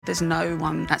There's no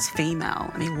one that's female.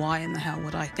 I mean, why in the hell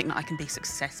would I think that I can be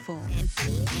successful?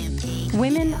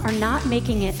 Women are not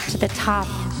making it to the top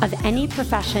of any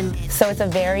profession. So it's a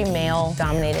very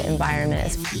male-dominated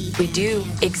environment. We do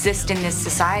exist in this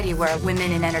society where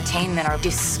women in entertainment are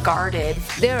discarded.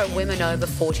 There are women over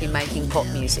 40 making pop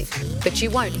music, but you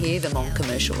won't hear them on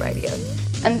commercial radio.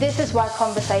 And this is why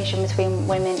conversation between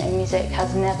women and music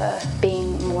has never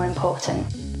been more important.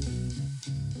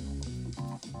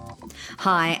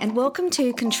 Hi, and welcome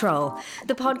to Control,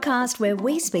 the podcast where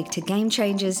we speak to game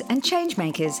changers and change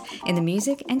makers in the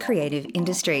music and creative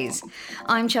industries.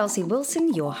 I'm Chelsea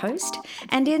Wilson, your host,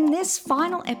 and in this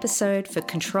final episode for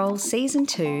Control Season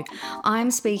 2, I'm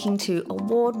speaking to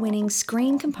award-winning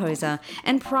screen composer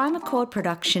and Primacord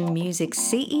Production Music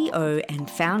CEO and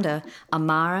founder,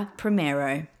 Amara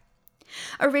Primero.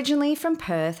 Originally from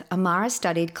Perth, Amara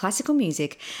studied classical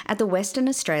music at the Western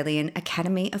Australian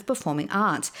Academy of Performing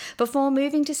Arts before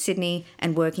moving to Sydney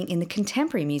and working in the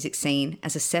contemporary music scene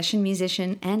as a session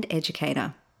musician and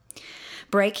educator.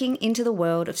 Breaking into the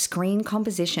world of screen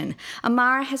composition,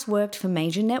 Amara has worked for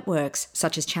major networks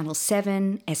such as Channel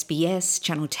 7, SBS,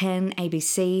 Channel 10,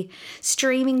 ABC,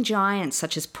 streaming giants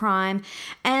such as Prime,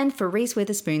 and for Reese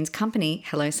Witherspoon's company,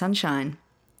 Hello Sunshine.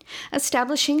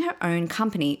 Establishing her own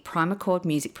company, Primacord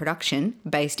Music Production,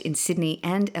 based in Sydney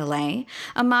and LA,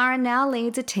 Amara now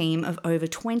leads a team of over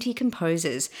 20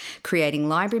 composers, creating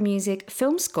library music,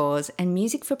 film scores, and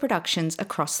music for productions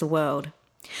across the world.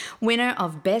 Winner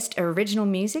of Best Original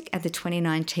Music at the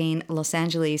 2019 Los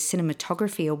Angeles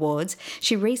Cinematography Awards,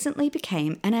 she recently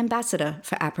became an ambassador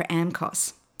for APRA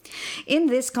AMCOS. In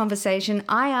this conversation,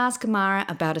 I ask Amara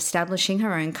about establishing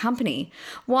her own company,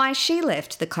 why she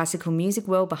left the classical music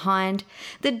world behind,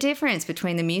 the difference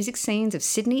between the music scenes of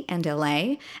Sydney and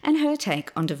LA, and her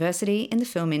take on diversity in the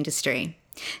film industry.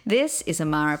 This is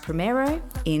Amara Primero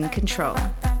in Control.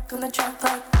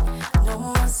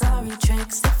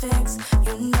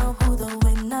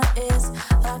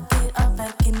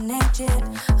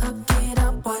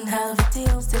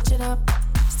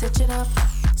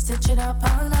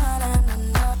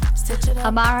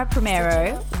 Amara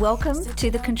Primero, welcome to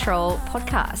the Control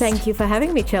podcast. Thank you for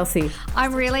having me, Chelsea.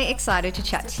 I'm really excited to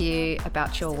chat to you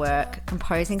about your work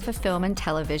composing for film and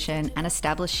television and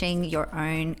establishing your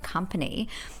own company.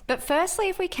 But firstly,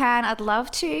 if we can, I'd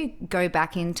love to go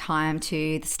back in time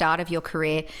to the start of your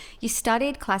career. You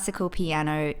studied classical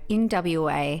piano in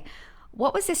WA.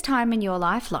 What was this time in your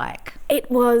life like? I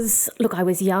was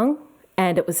young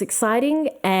and it was exciting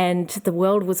and the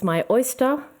world was my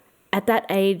oyster. At that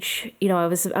age, I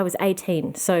was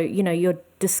 18. So, you're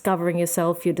discovering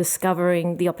yourself, you're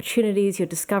discovering the opportunities, you're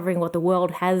discovering what the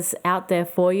world has out there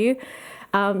for you.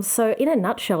 So in a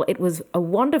nutshell, it was a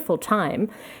wonderful time.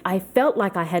 I felt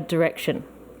like I had direction.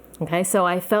 Okay, so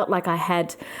I felt like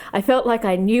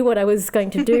I knew what I was going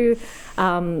to do.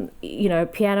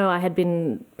 Piano, I had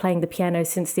been playing the piano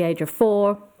since the age of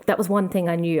 4. That was one thing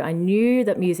I knew. I knew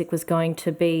that music was going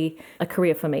to be a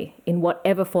career for me in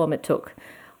whatever form it took.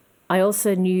 I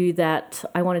also knew that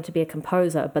I wanted to be a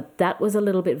composer, but that was a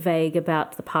little bit vague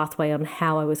about the pathway on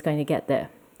how I was going to get there.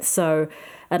 So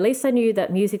at least I knew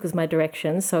that music was my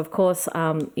direction. So of course,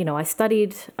 I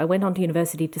went on to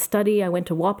university to study. I went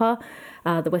to WAAPA,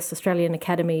 the West Australian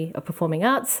Academy of Performing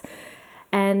Arts,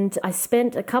 and I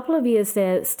spent a couple of years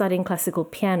there studying classical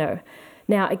piano.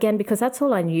 Now, again, because that's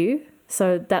all I knew,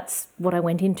 so that's what I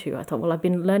went into. I thought, well, I've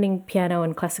been learning piano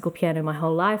and classical piano my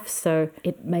whole life, so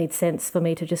it made sense for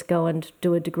me to just go and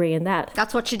do a degree in that.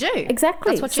 That's what you do.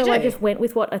 Exactly. That's what you do. So I just went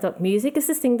with what I thought, music is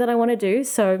this thing that I want to do,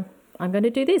 so I'm going to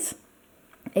do this.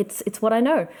 It's what I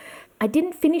know. I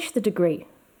didn't finish the degree.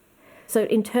 So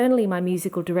internally, my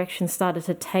musical direction started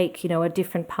to take, a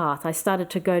different path. I started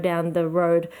to go down the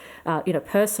road,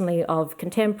 personally of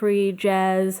contemporary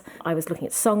jazz. I was looking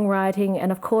at songwriting. And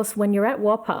of course, when you're at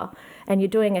WAAPA and you're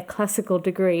doing a classical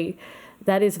degree,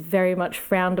 that is very much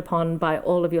frowned upon by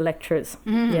all of your lecturers.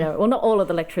 Well, not all of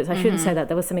the lecturers. I shouldn't say that.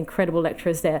 There were some incredible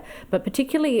lecturers there, but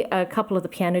particularly a couple of the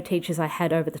piano teachers I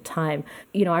had over the time.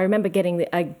 I remember getting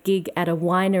a gig at a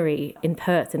winery in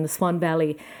Perth in the Swan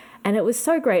Valley. And it was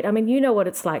so great. I mean, you know what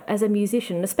it's like as a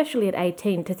musician, especially at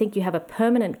 18, to think you have a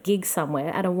permanent gig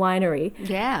somewhere at a winery,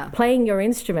 playing your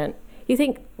instrument. You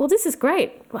think, well, this is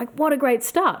great. Like, what a great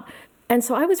start. And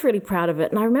so I was really proud of it.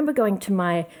 And I remember going to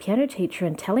my piano teacher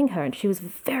and telling her, and she was a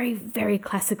very, very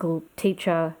classical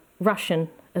teacher, Russian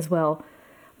as well.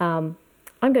 I'm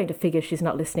going to figure she's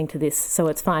not listening to this, so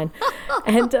it's fine.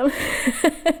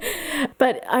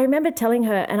 But I remember telling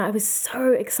her, and I was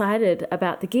so excited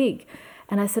about the gig.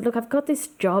 And I said, look, I've got this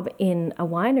job in a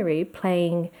winery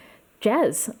playing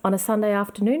jazz on a Sunday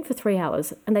afternoon for 3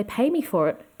 hours, and they pay me for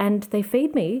it, and they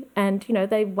feed me, and, you know,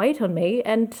 they wait on me,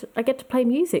 and I get to play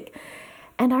music.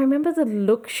 And I remember the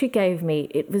look she gave me.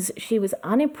 She was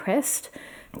unimpressed.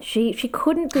 She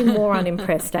couldn't be more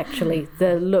unimpressed, actually.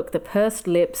 The look, the pursed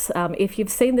lips. If you've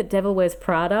seen The Devil Wears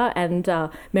Prada and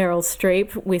Meryl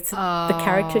Streep with the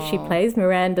character she plays,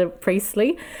 Miranda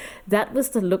Priestley, that was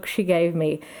the look she gave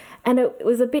me. And it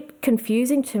was a bit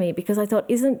confusing to me because I thought,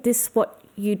 isn't this what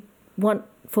you want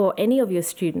for any of your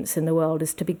students in the world,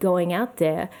 is to be going out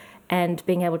there and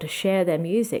being able to share their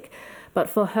music? But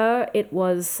for her, it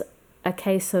was a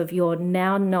case of you're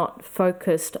now not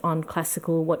focused on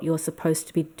classical, what you're supposed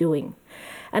to be doing.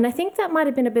 And I think that might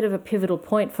have been a bit of a pivotal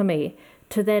point for me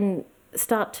to then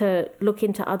start to look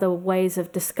into other ways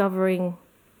of discovering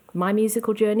my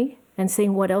musical journey and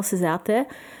seeing what else is out there,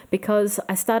 because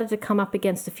I started to come up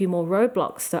against a few more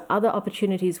roadblocks. So other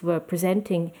opportunities were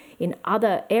presenting in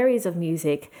other areas of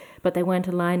music, but they weren't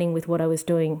aligning with what I was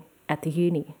doing at the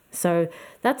uni. So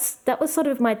that was sort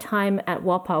of my time at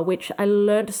WAAPA, which I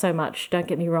learned so much, don't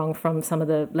get me wrong, from some of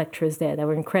the lecturers there. They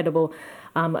were incredible.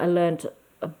 I learned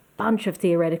a bunch of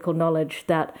theoretical knowledge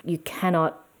that you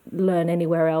cannot learn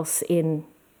anywhere else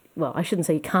well, I shouldn't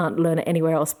say you can't learn it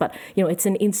anywhere else, but, you know, it's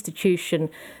an institution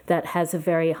that has a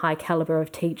very high caliber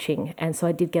of teaching. And so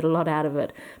I did get a lot out of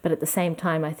it. But at the same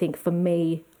time, I think for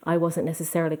me, I wasn't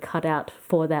necessarily cut out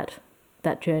for that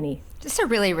journey. Just a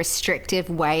really restrictive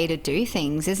way to do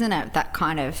things, isn't it? That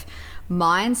kind of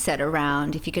mindset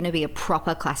around, if you're going to be a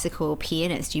proper classical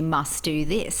pianist, you must do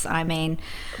this. I mean,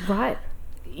 right.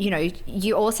 You know,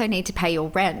 you also need to pay your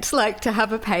rent. Like, to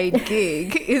have a paid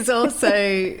gig is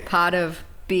also part of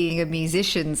being a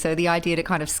musician. So the idea to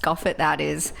kind of scoff at that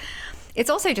is, it's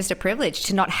also just a privilege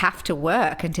to not have to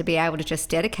work and to be able to just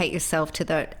dedicate yourself to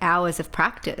the hours of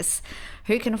practice.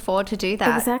 Who can afford to do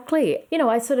that? Exactly. You know,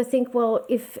 I sort of think, well,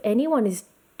 if anyone is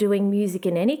doing music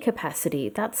in any capacity,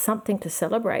 that's something to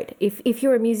celebrate. If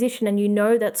you're a musician and you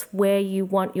know that's where you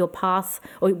want your path,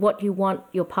 or what you want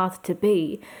your path to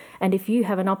be, and if you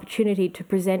have an opportunity to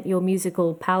present your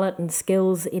musical palette and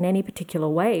skills in any particular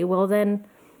way, well then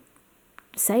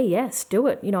say yes, do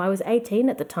it. You know, I was 18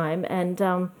 at the time, and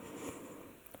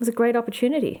it was a great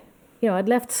opportunity. You know, I'd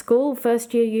left school,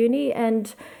 first year uni,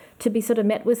 and to be sort of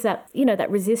met with that, you know,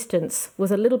 that resistance was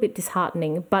a little bit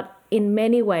disheartening. But in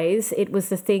many ways, it was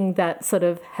the thing that sort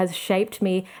of has shaped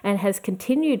me and has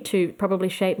continued to probably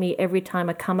shape me every time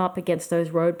I come up against those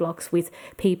roadblocks with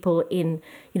people in,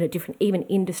 you know, different, even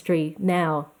industry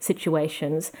now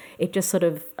situations. It just sort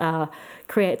of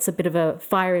creates a bit of a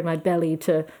fire in my belly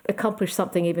to accomplish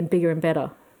something even bigger and better.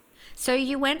 So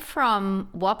you went from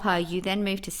WAAPA, you then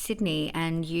moved to Sydney,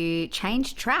 and you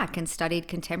changed track and studied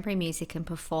contemporary music and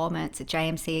performance at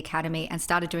JMC Academy and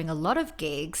started doing a lot of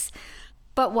gigs.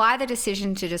 But why the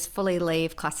decision to just fully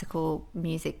leave classical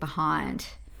music behind?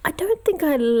 I don't think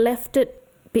I left it.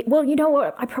 Well, you know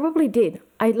what? I probably did.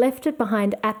 I left it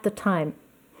behind at the time.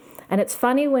 And it's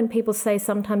funny when people say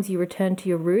sometimes you return to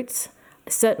your roots.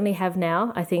 I certainly have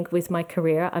now, I think, with my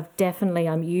career.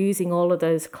 I'm using all of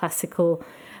those classical,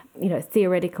 you know,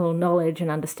 theoretical knowledge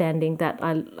and understanding that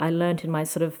I learned in my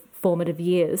sort of formative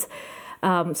years.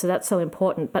 So that's so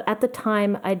important. But at the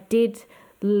time, I did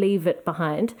leave it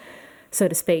behind, so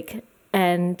to speak.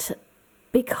 And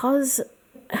because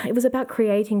it was about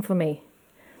creating for me.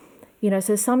 You know,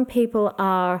 so some people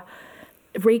are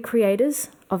recreators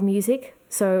of music.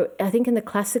 So I think in the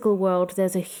classical world,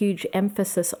 there's a huge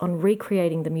emphasis on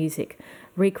recreating the music,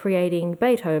 recreating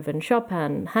Beethoven,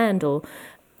 Chopin, Handel,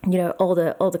 you know, all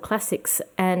the classics.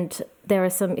 And there are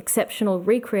some exceptional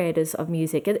recreators of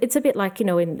music. It's a bit like, you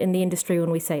know, in the industry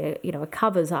when we say, you know, a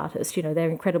covers artist, you know, they're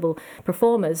incredible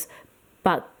performers,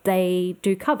 but they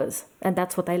do covers and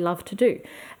that's what they love to do.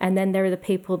 And then there are the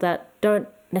people that don't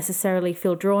necessarily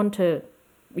feel drawn to,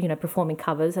 you know, performing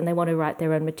covers, and they want to write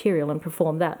their own material and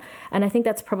perform that. And I think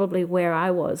that's probably where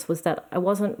I was that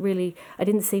I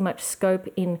didn't see much scope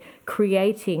in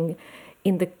creating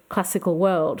in the classical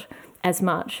world as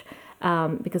much,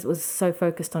 because it was so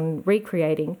focused on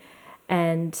recreating.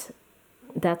 And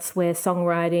that's where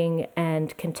songwriting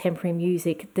and contemporary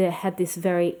music, they had this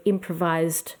very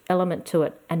improvised element to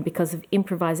it. And because of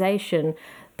improvisation,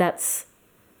 that's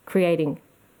creating,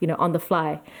 you know, on the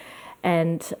fly.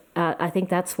 And I think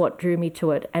that's what drew me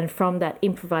to it. And from that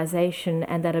improvisation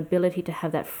and that ability to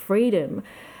have that freedom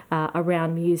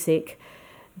around music,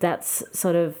 that's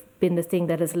sort of been the thing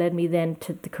that has led me then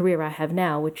to the career I have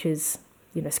now, which is,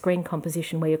 you know, screen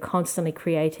composition, where you're constantly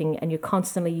creating and you're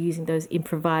constantly using those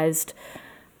improvised,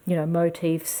 you know,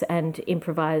 motifs and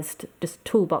improvised just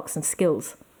toolbox and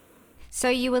skills. So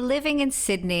you were living in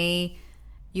Sydney,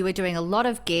 you were doing a lot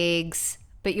of gigs,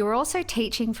 but you were also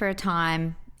teaching for a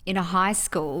time in a high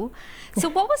school. So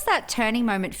what was that turning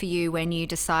moment for you when you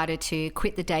decided to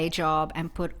quit the day job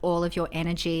and put all of your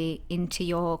energy into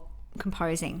your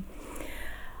composing?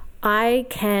 I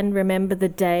can remember the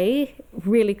day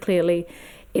really clearly.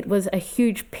 It was a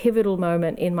huge pivotal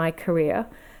moment in my career.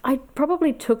 I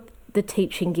probably took the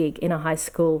teaching gig in a high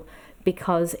school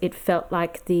because it felt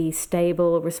like the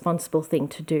stable, responsible thing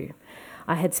to do.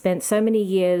 I had spent so many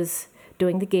years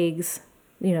doing the gigs,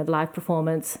 live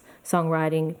performance,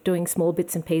 songwriting, doing small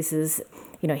bits and pieces,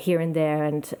 here and there,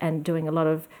 and doing a lot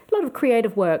of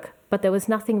creative work, but there was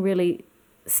nothing really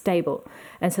stable.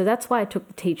 And so that's why I took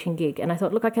the teaching gig. And I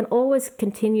thought, look, I can always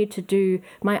continue to do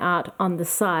my art on the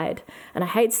side. And I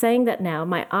hate saying that now,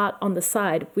 my art on the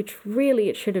side, which really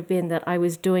it should have been that I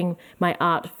was doing my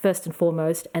art first and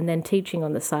foremost and then teaching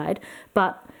on the side.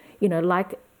 But,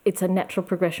 like it's a natural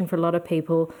progression for a lot of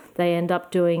people, they end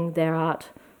up doing their art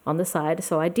on the side.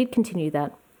 So I did continue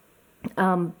that.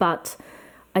 But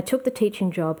I took the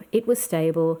teaching job. It was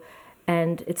stable.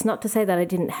 And it's not to say that I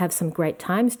didn't have some great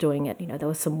times doing it. There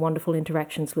were some wonderful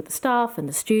interactions with the staff and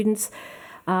the students.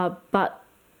 But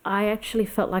I actually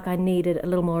felt like I needed a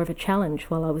little more of a challenge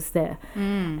while I was there.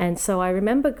 And so I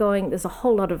remember there's a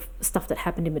whole lot of stuff that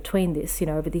happened in between this,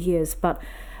 over the years. But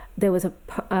there was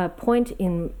a point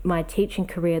in my teaching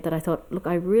career that I thought, look,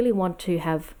 I really want to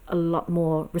have a lot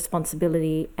more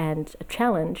responsibility and a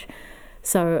challenge.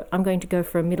 So I'm going to go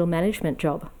for a middle management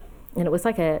job. And it was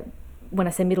like when I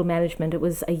say middle management, it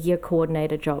was a year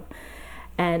coordinator job.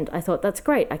 And I thought, that's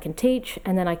great. I can teach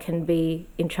and then I can be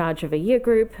in charge of a year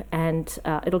group and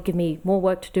it'll give me more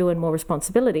work to do and more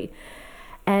responsibility.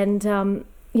 And,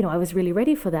 I was really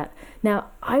ready for that. Now,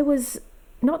 I was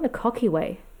not in a cocky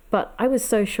way, but I was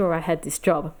so sure I had this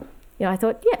job. I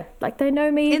thought, yeah, like they know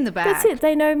me. In the bag. That's it.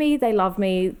 They know me. They love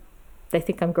me. They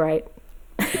think I'm great.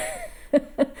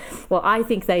 Well, I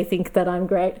think they think that I'm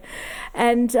great.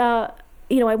 And,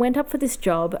 I went up for this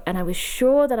job and I was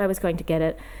sure that I was going to get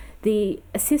it. The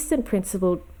assistant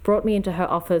principal brought me into her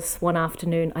office one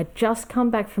afternoon. I'd just come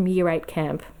back from year 8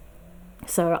 camp.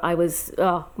 So I was,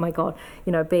 oh my God,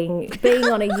 being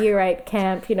on a year 8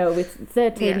 camp, with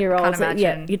 13-year-olds.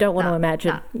 Yeah, you don't want to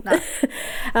imagine.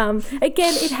 No.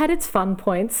 Again, it had its fun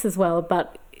points as well,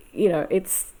 but,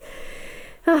 it's...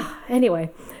 anyway,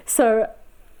 so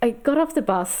I got off the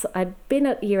bus. I'd been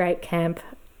at year 8 camp.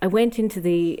 I went into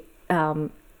the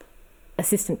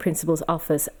assistant principal's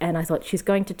office and I thought, she's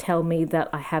going to tell me that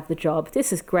I have the job.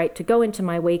 This is great to go into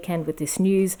my weekend with this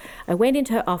news. I went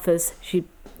into her office. She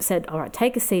said, all right,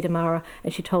 take a seat, Amara.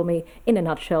 And she told me, in a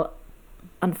nutshell,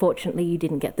 unfortunately, you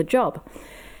didn't get the job.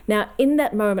 Now, in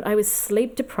that moment, I was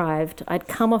sleep deprived. I'd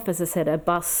come off, as I said, a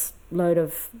bus load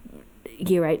of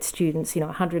year 8 students,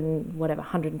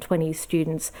 120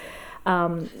 students,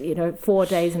 4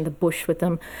 days in the bush with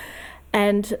them.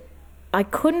 And I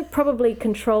couldn't probably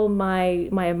control my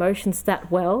emotions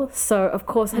that well. So, of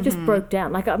course, I just broke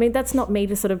down. That's not me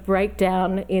to sort of break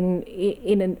down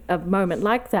in a moment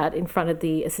like that in front of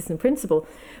the assistant principal.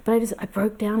 But I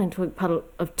broke down into a puddle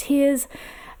of tears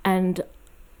and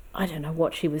I don't know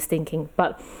what she was thinking.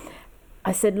 But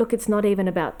I said, look, it's not even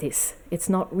about this. It's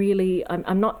not really,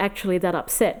 I'm not actually that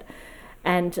upset.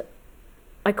 And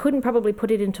I couldn't probably put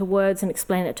it into words and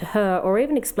explain it to her or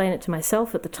even explain it to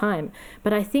myself at the time.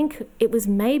 But I think it was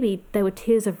they were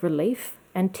tears of relief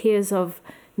and tears of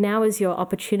now is your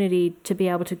opportunity to be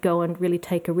able to go and really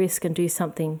take a risk and do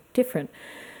something different.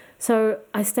 So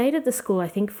I stayed at the school, I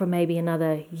think, for maybe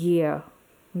another year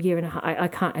and a half. I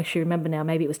can't actually remember now.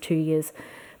 Maybe it was 2 years.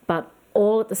 But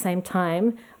all at the same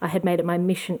time, I had made it my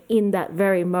mission in that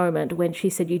very moment when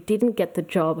she said, you didn't get the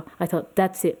job. I thought,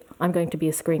 that's it. I'm going to be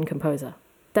a screen composer.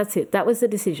 That's it. That was the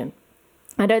decision.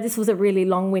 I know this was a really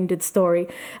long-winded story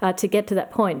to get to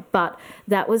that point, but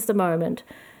that was the moment.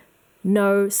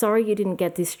 No, sorry you didn't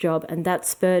get this job. And that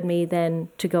spurred me then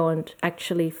to go and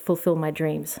actually fulfill my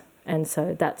dreams. And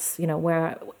so that's,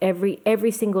 where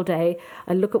every single day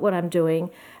I look at what I'm doing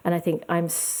and I think I'm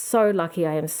so lucky,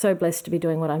 I am so blessed to be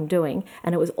doing what I'm doing.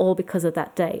 And it was all because of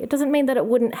that day. It doesn't mean that it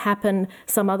wouldn't happen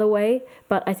some other way,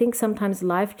 but I think sometimes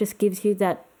life just gives you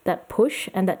that push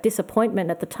and that disappointment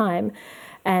at the time.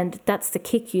 And that's the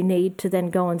kick you need to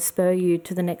then go and spur you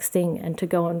to the next thing and to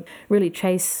go and really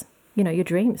chase, your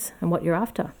dreams and what you're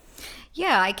after.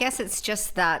 Yeah, I guess it's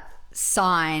just that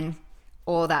sign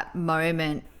or that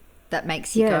moment that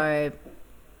makes you go,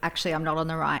 actually, I'm not on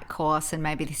the right course and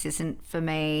maybe this isn't for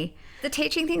me. The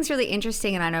teaching thing's really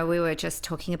interesting, and I know we were just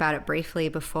talking about it briefly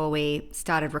before we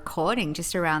started recording,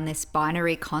 just around this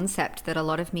binary concept that a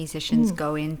lot of musicians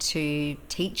go into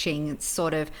teaching. It's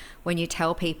sort of when you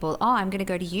tell people, oh, I'm going to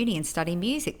go to uni and study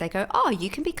music, they go, oh,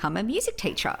 you can become a music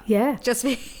teacher. Yeah. Just,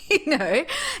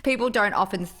 people don't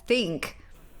often think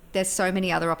there's so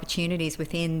many other opportunities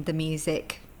within the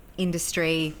music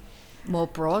industry more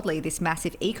broadly, this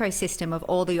massive ecosystem of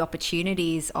all the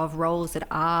opportunities of roles that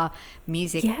are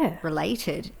music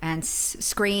related, and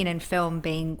screen and film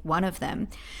being one of them.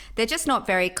 They're just not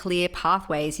very clear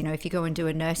pathways. If you go and do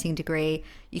a nursing degree,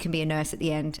 you can be a nurse at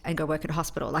the end and go work at a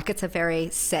hospital. Like, it's a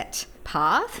very set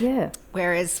path. Yeah.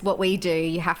 Whereas what we do,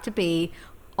 you have to be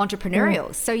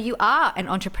entrepreneurial. So you are an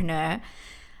entrepreneur,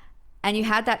 and you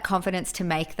had that confidence to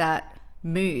make that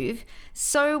move.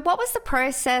 So what was the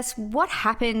process? What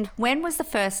happened? When was the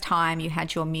first time you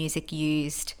had your music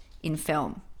used in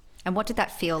film? And what did that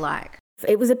feel like?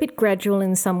 It was a bit gradual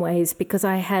in some ways, because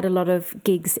I had a lot of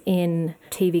gigs in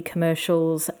TV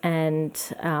commercials and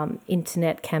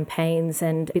internet campaigns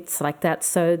and bits like that.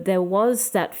 So there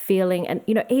was that feeling, and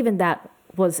even that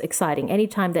was exciting.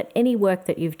 Anytime that any work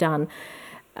that you've done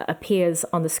appears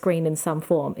on the screen in some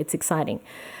form, it's exciting.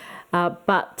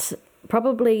 But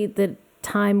probably the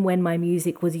time when my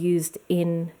music was used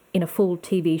in a full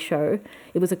TV show,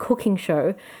 it was a cooking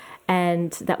show,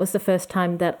 and that was the first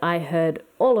time that I heard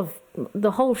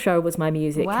the whole show was my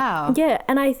music. Wow. Yeah,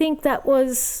 and I think it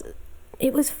was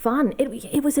fun.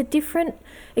 It was a different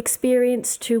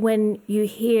experience to when you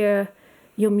hear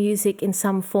your music in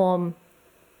some form,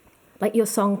 like your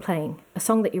song playing, a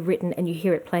song that you've written, and you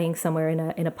hear it playing somewhere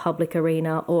in a public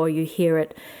arena, or you hear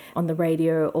it on the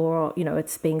radio, or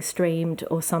it's being streamed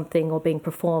or something, or being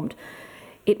performed.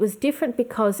 It was different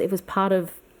because it was part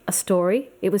of a story.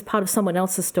 It was part of someone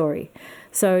else's story.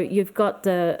 So you've got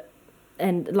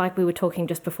and like we were talking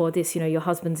just before this, your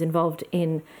husband's involved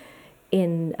in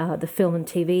the film and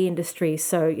TV industry.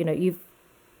 So you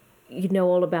know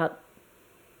all about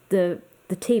the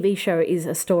TV show is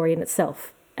a story in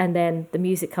itself. And then the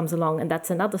music comes along, and that's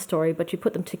another story, but you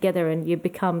put them together and you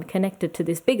become connected to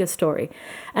this bigger story.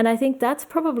 And I think that's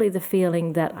probably the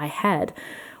feeling that I had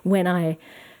when I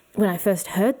first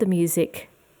heard the music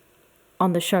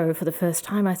on the show for the first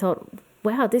time. I thought,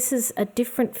 wow, this is a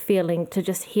different feeling to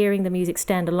just hearing the music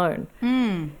stand alone.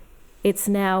 It's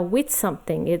now with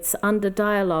something. It's under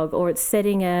dialogue, or it's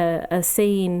setting a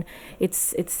scene.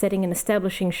 It's setting an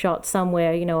establishing shot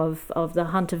somewhere, of the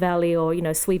Hunter Valley, or,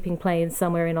 sweeping plains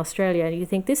somewhere in Australia. And you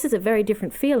think, this is a very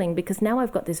different feeling, because now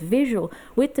I've got this visual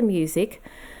with the music.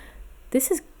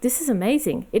 This is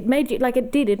amazing. It made you, like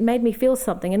it did, it made me feel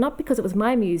something. And not because it was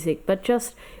my music, but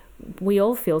just we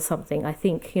all feel something, I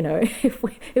think,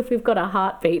 if we've got a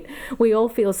heartbeat, we all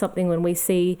feel something when we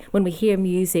hear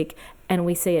music and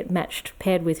we see it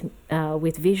paired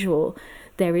with visual.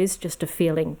 There is just a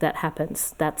feeling that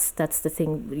happens. That's the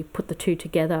thing. You put the two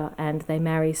together and they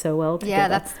marry so well together. Yeah,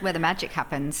 that's where the magic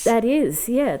happens. That is,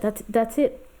 yeah, that's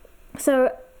it.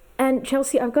 So, and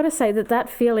Chelsea, I've got to say that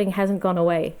feeling hasn't gone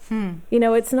away.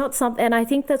 It's not something, and I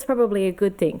think that's probably a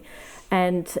good thing.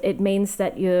 And it means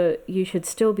that you should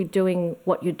still be doing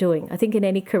what you're doing. I think in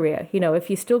any career, if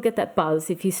you still get that buzz,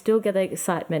 if you still get that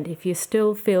excitement, if you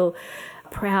still feel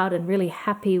proud and really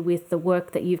happy with the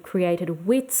work that you've created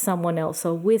with someone else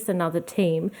or with another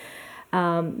team,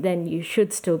 then you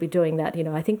should still be doing that.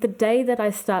 I think the day that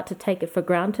I start to take it for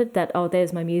granted that, oh,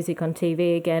 there's my music on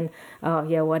TV again, oh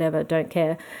yeah, whatever, don't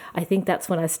care, I think that's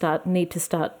when I need to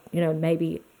start,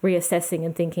 maybe reassessing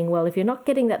and thinking, well, if you're not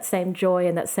getting that same joy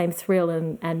and that same thrill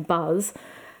and buzz,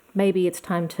 maybe it's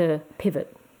time to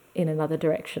pivot in another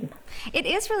direction. It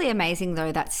is really amazing,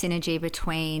 though, that synergy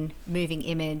between moving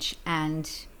image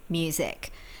and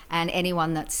music. And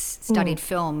anyone that's studied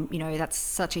film, that's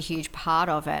such a huge part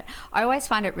of it. I always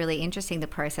find it really interesting, the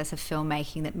process of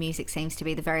filmmaking, that music seems to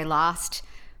be the very last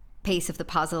piece of the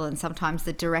puzzle, and sometimes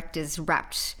the director's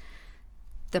wrapped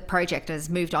the project, has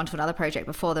moved on to another project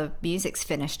before the music's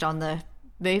finished on the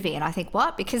movie. And I think,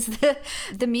 what? Because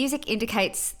the music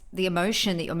indicates the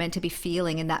emotion that you're meant to be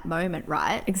feeling in that moment,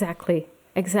 right? Exactly.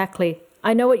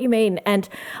 I know what you mean. And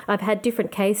I've had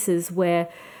different cases where,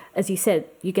 as you said,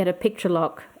 you get a picture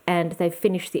lock and they've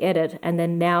finished the edit, and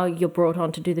then now you're brought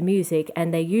on to do the music,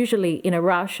 and they're usually in a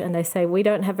rush and they say, we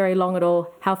don't have very long at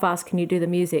all, how fast can you do the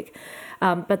music?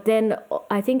 But then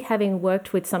I think, having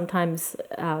worked with sometimes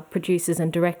producers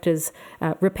and directors,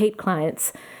 repeat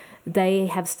clients, they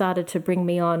have started to bring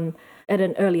me on at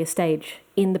an earlier stage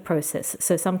in the process.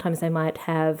 So sometimes they might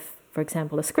have, for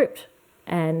example, a script,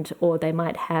 or they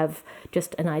might have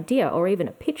just an idea or even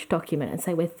a pitch document, and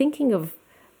say, we're thinking of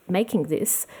making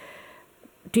this.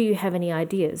 do you have any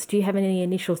ideas? Do you have any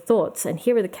initial thoughts? And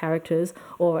here are the characters,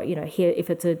 or, here, if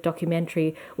it's a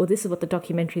documentary, well, this is what the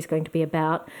documentary is going to be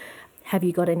about. Have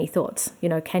you got any thoughts?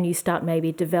 Can you start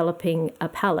maybe developing a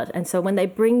palette? And so when they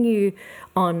bring you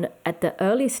on at the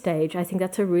early stage, I think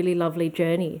that's a really lovely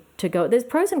journey to go. There's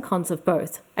pros and cons of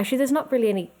both. Actually, there's not really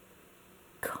any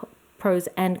pros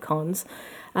and cons.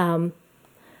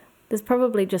 There's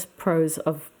probably just pros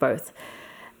of both,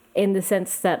 in the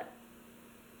sense that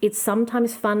it's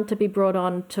sometimes fun to be brought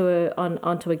onto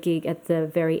a gig at the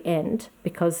very end,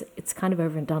 because it's kind of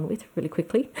over and done with really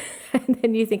quickly. And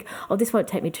then you think, oh, this won't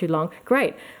take me too long.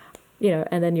 Great.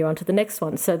 And then you're on to the next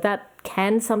one. So that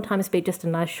can sometimes be just a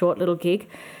nice short little gig.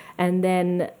 And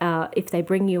then if they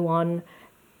bring you on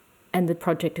and the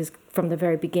project is from the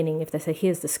very beginning, if they say,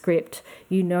 here's the script,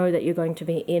 you know that you're going to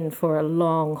be in for a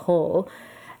long haul.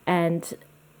 And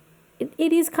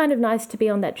it is kind of nice to be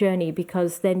on that journey,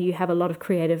 because then you have a lot of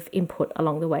creative input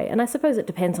along the way. And I suppose it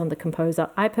depends on the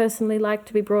composer. I personally like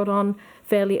to be brought on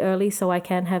fairly early, so I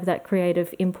can have that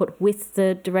creative input with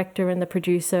the director and the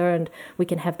producer, and we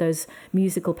can have those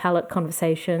musical palette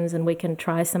conversations, and we can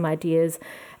try some ideas,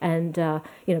 and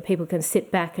people can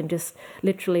sit back and just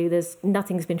literally,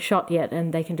 nothing's been shot yet,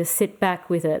 and they can just sit back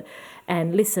with it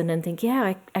and listen and think,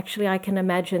 yeah, I can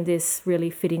imagine this really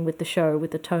fitting with the show,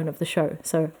 with the tone of the show.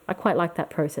 So I quite like that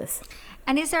process.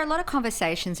 And is there a lot of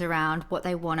conversations around what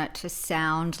they want it to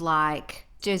sound like?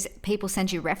 Does people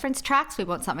send you reference tracks? We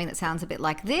want something that sounds a bit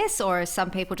like this, or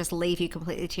some people just leave you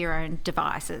completely to your own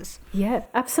devices? Yeah,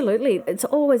 absolutely. It's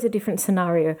always a different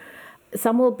scenario.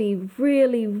 Some will be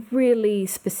really, really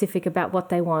specific about what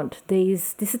they want.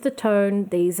 This is the tone,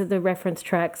 these are the reference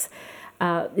tracks.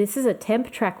 This is a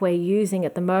temp track we're using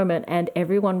at the moment, and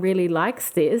everyone really likes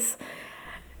this.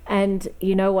 And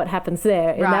you know what happens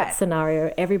there in that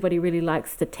scenario. Everybody really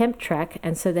likes the temp track.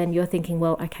 And so then you're thinking,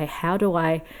 well, okay, how do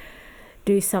I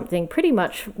do something? Pretty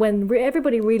much when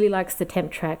everybody really likes the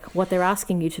temp track, what they're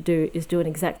asking you to do is do an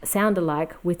exact sound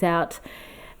alike without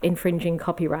infringing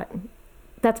copyright.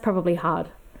 That's probably hard.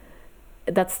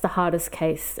 That's the hardest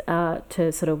case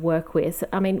to sort of work with.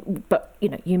 I mean, but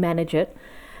you manage it.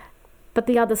 But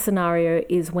the other scenario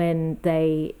is when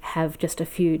they have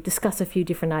discuss a few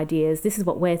different ideas. This is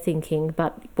what we're thinking,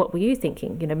 but what were you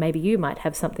thinking? Maybe you might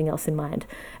have something else in mind.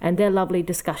 And they're lovely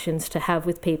discussions to have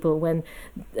with people when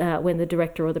the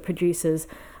director or the producers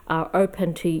are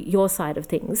open to your side of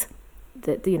things.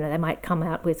 That they might come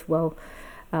out with, well,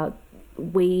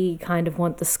 we kind of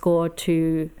want the score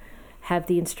to have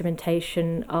the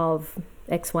instrumentation of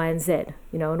X, Y, and Z,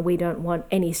 and we don't want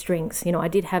any strings. I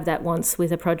did have that once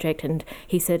with a project, and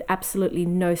he said, absolutely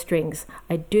no strings.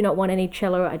 I do not want any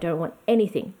cello. I don't want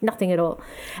anything, nothing at all.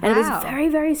 And It was very,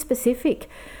 very specific,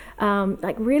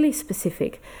 like really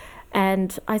specific.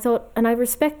 And I thought, and I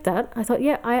respect that. I thought,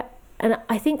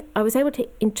 I think I was able to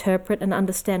interpret and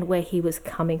understand where he was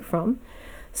coming from.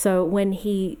 So when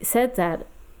he said that,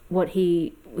 what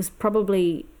he was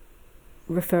probably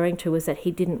referring to was that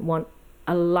he didn't want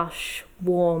a lush,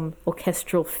 warm,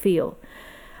 orchestral feel.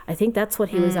 I think that's what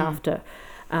he was after.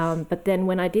 But then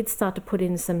when I did start to put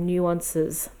in some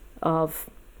nuances of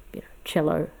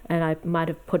cello, and I might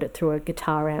have put it through a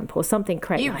guitar amp or something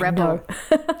crazy. You rebel.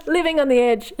 Living on the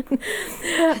edge.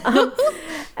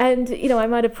 And, I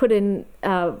might have put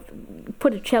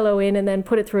a cello in and then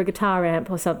put it through a guitar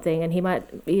amp or something. And he might,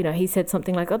 he said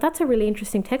something like, oh, that's a really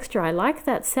interesting texture. I like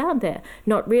that sound there.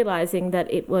 Not realizing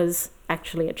that it was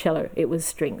actually a cello. It was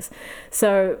strings.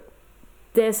 So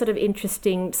they're sort of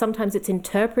interesting. Sometimes it's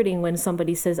interpreting when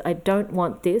somebody says, I don't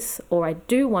want this, or I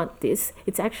do want this.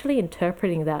 It's actually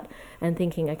interpreting that and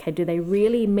thinking, okay, do they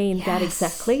really mean that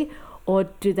exactly? Or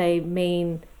do they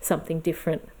mean something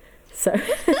different? So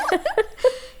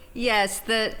yes,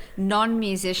 the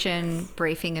non-musician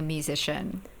briefing a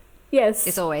musician. Yes.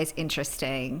 Is always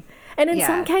interesting. And in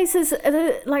some cases,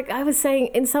 like I was saying,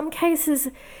 in some cases,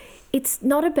 it's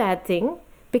not a bad thing,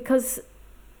 because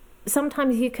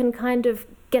sometimes you can kind of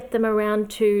get them around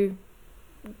to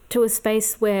a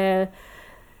space where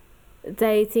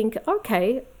they think,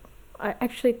 okay, I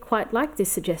actually quite like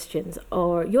these suggestions,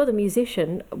 or you're the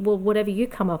musician, well, whatever you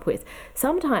come up with.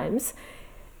 Sometimes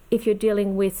if you're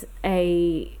dealing with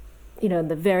the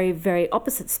very, very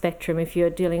opposite spectrum, if you're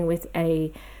dealing with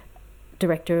a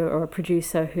director or a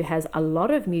producer who has a lot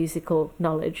of musical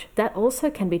knowledge, that also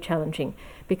can be challenging,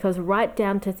 because right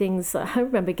down to things, I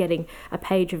remember getting a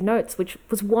page of notes, which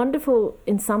was wonderful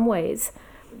in some ways,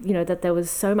 that there was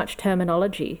so much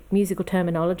terminology, musical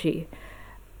terminology.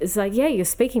 It's like, yeah, you're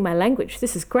speaking my language,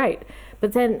 this is great.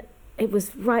 But then it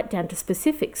was right down to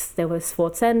specifics. There were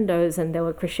sforzendos and there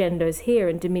were crescendos here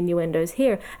and diminuendos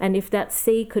here. And if that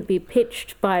C could be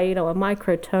pitched by, a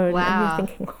microtone, Wow. and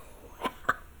you're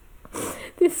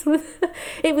thinking,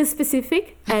 it was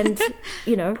specific and,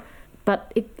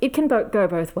 but it can go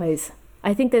both ways.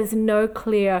 I think there's no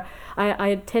clear,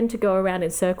 I tend to go around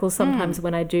in circles sometimes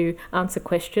when I do answer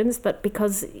questions, but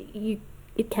because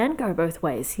it can go both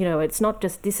ways. It's not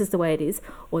just this is the way it is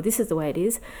or this is the way it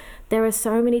is. There are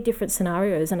so many different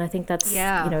scenarios, and I think that's,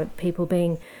 people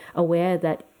being aware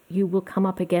that you will come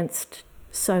up against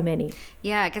so many.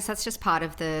 Yeah, I guess that's just part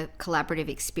of the collaborative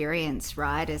experience,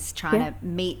 right? Is trying to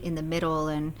meet in the middle,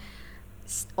 and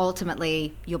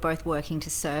ultimately you're both working to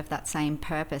serve that same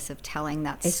purpose of telling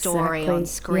that story on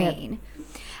screen.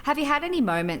 Yep. Have you had any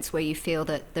moments where you feel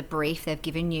that the brief they've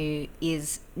given you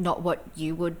is not what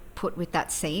you would put with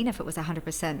that scene if it was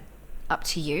 100% up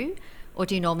to you? Or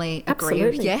do you normally agree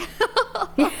with? Yeah,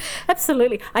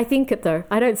 absolutely. I think it though.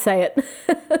 I don't say it.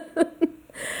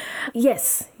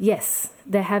 Yes.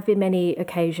 There have been many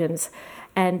occasions,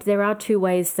 and there are two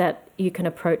ways that you can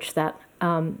approach that.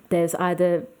 There's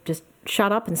either just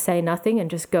shut up and say nothing and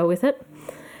just go with it,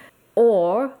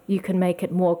 or you can make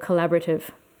it more collaborative,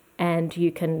 and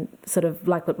you can sort of,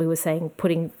 like what we were saying,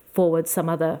 putting forward some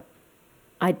other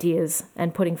ideas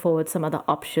and putting forward some other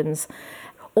options.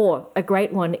 Or a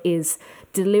great one is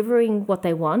delivering what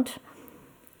they want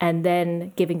and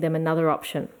then giving them another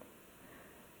option.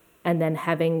 And then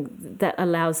having that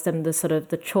allows them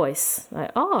the choice.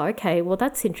 Like, oh, okay, well,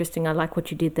 that's interesting. I like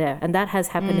what you did there. And that has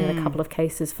happened in a couple of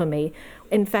cases for me.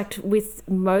 In fact, with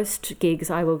most gigs,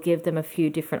 I will give them a few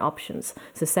different options.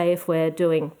 So say if we're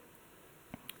doing,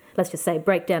 let's just say,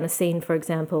 break down a scene, for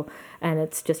example, and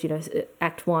it's just,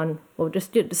 act one, or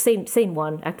just scene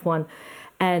one, act one,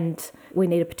 and we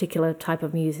need a particular type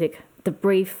of music. The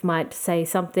brief might say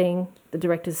something. The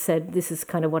director said, this is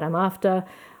kind of what I'm after.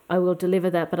 I will deliver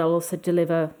that, but I'll also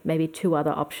deliver maybe two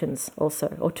other options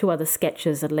also, or two other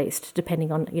sketches at least,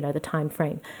 depending on, the time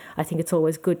frame. I think it's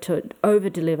always good to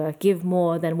over-deliver, give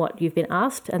more than what you've been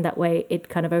asked, and that way it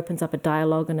kind of opens up a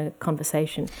dialogue and a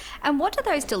conversation. And what do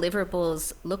those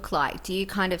deliverables look like? Do you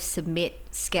kind of submit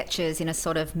sketches in a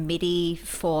sort of MIDI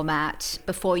format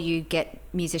before you get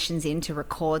musicians in to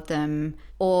record them?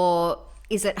 Or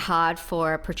is it hard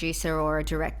for a producer or a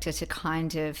director to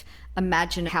kind of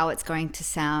imagine how it's going to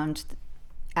sound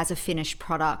as a finished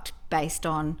product based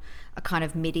on a kind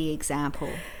of MIDI example?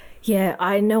 Yeah,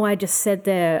 I know I just said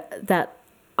there that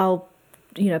I'll,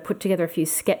 put together a few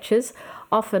sketches.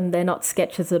 Often they're not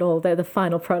sketches at all. They're the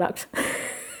final product.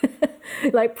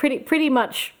 Like pretty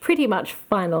much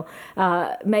final.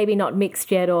 Maybe not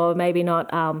mixed yet, or maybe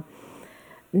not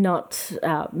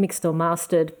mixed or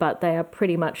mastered, but they are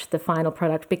pretty much the final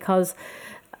product, because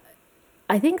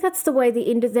I think that's the way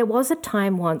there was a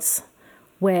time once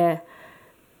where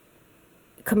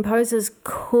composers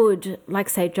could, like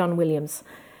say John Williams,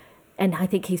 and I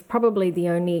think he's probably the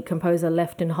only composer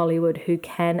left in Hollywood who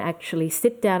can actually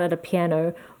sit down at a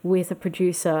piano with a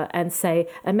producer and say,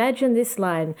 imagine this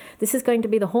line, this is going to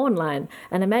be the horn line,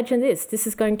 and imagine this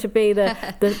is going to be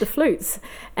the flutes.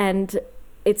 And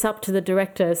it's up to the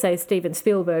director, say Steven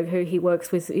Spielberg, who he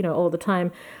works with, all the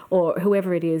time, or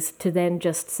whoever it is, to then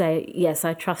just say, yes,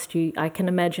 I trust you. I can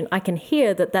imagine, I can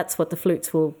hear that that's what the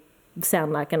flutes will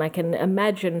sound like, and I can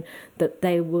imagine that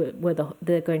they're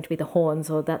going to be the horns,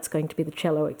 or that's going to be the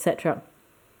cello, etc.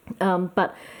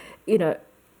 But,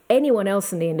 anyone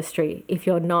else in the industry, if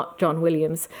you're not John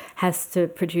Williams, has to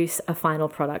produce a final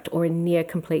product or a near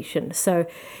completion. So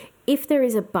if there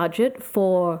is a budget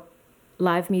for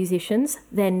live musicians,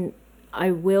 then I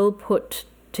will put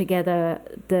together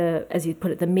as you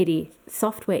put it, the MIDI.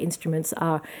 Software instruments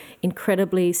are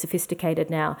incredibly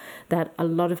sophisticated now, that a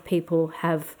lot of people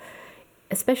have,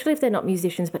 especially if they're not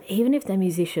musicians, but even if they're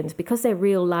musicians, because they're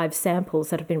real live samples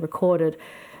that have been recorded,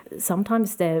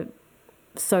 sometimes they're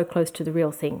so close to the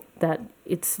real thing that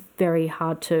it's very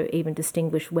hard to even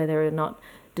distinguish whether or not,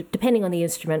 depending on the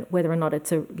instrument, whether or not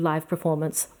it's a live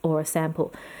performance or a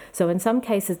sample. So in some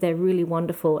cases, they're really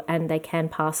wonderful and they can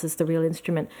pass as the real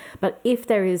instrument. But if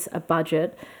there is a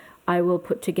budget, I will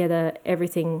put together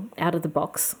everything out of the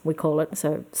box, we call it,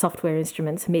 so software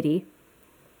instruments, MIDI.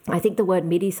 I think the word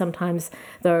MIDI sometimes,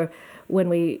 though, when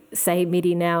we say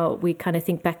MIDI now, we kind of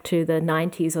think back to the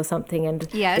 90s or something, and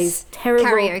these terrible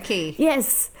karaoke.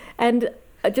 Yes, and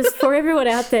just for everyone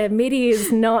out there, MIDI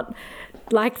is not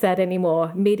like that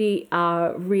anymore. MIDI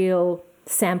are real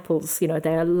samples. They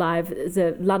are live.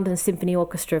 The London Symphony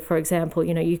Orchestra, for example,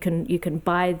 you can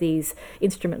buy these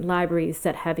instrument libraries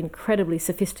that have incredibly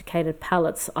sophisticated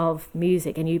palettes of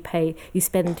music, and you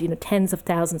spend tens of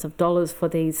thousands of dollars for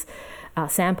these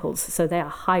samples. So they are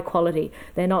high quality.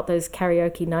 They're not those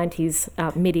karaoke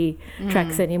 90s MIDI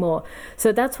tracks anymore.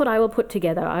 So that's what I will put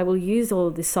together. I will use all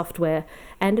of this software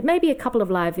and maybe a couple of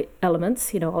live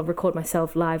elements. I'll record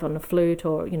myself live on the flute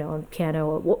or, on piano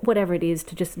or whatever it is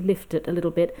to just lift it a little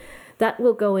bit. That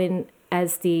will go in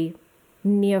as the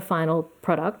near final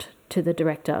product to the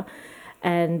director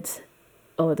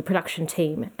or the production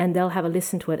team, and they'll have a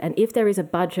listen to it. And if there is a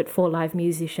budget for live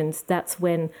musicians, that's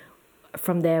when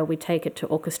from there we take it to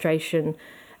orchestration,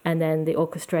 and then the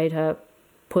orchestrator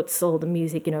puts all the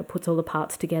music, puts all the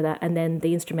parts together, and then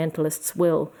the instrumentalists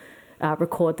will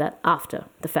record that after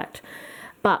the fact.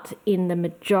 But in the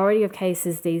majority of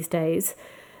cases these days,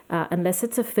 unless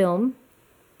it's a film,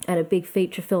 and a big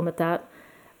feature film at that,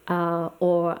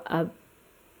 or a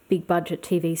big budget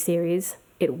TV series,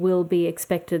 it will be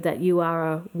expected that you are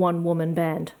a one-woman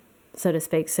band, so to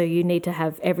speak. So you need to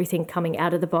have everything coming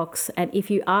out of the box. And if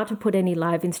you are to put any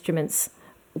live instruments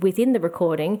within the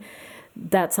recording,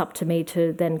 that's up to me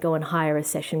to then go and hire a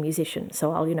session musician.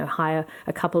 So I'll, hire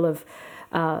a couple of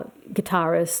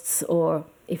guitarists, or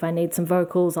if I need some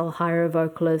vocals, I'll hire a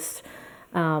vocalist.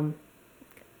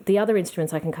 The other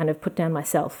instruments I can kind of put down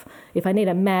myself. If I need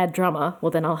a mad drummer, well,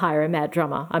 then I'll hire a mad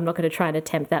drummer. I'm not going to try and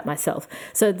attempt that myself.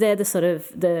 So they're the sort of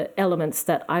the elements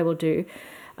that I will do.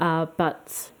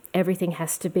 But everything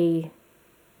has to be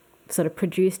sort of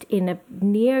produced in a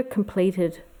near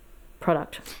completed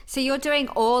product. So you're doing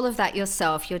all of that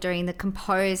yourself. You're doing the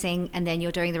composing, and then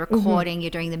you're doing the recording, you're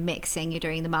doing the mixing, you're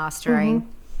doing the mastering.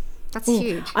 That's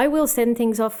huge. I will send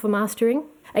things off for mastering.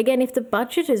 Again, if the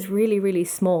budget is really, really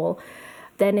small,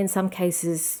 then in some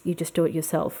cases you just do it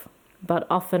yourself. But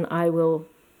often I will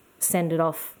send it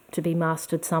off to be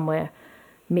mastered somewhere,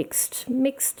 mixed.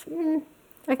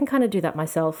 I can kind of do that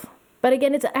myself. But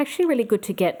again, it's actually really good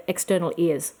to get external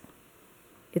ears.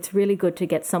 It's really good to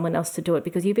get someone else to do it,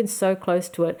 because you've been so close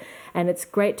to it, and it's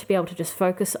great to be able to just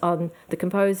focus on the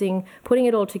composing, putting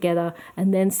it all together,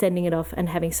 and then sending it off and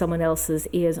having someone else's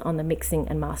ears on the mixing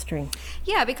and mastering.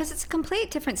 Yeah, because it's a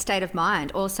complete different state of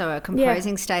mind, also a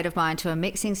composing state of mind to a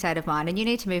mixing state of mind, and you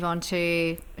need to move on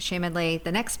to, assumedly,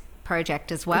 the next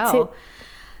project as well. That's it.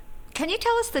 Can you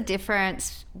tell us the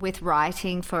difference with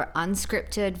writing for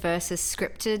unscripted versus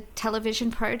scripted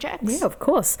television projects? Yeah, of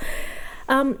course.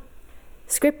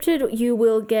 Scripted, you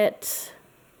will get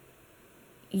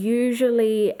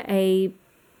usually a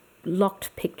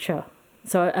locked picture,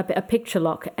 so a picture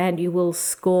lock, and you will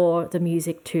score the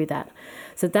music to that.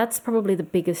 So that's probably the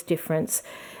biggest difference.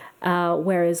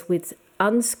 Whereas with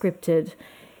unscripted,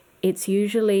 it's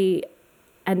usually,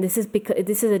 and this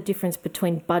is a difference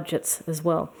between budgets as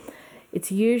well.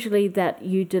 It's usually that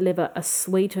you deliver a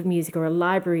suite of music or a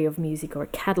library of music or a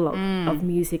catalogue of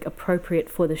music appropriate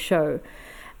for the show.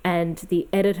 And the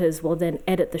editors will then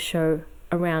edit the show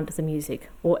around the music,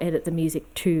 or edit the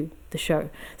music to the show.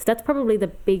 So that's probably the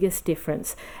biggest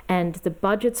difference. And the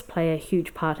budgets play a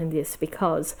huge part in this,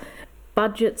 because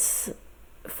budgets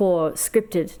for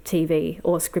scripted TV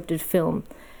or scripted film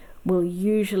will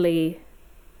usually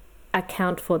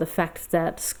account for the fact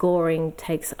that scoring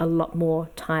takes a lot more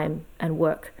time and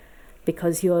work,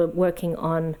 because you're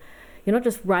not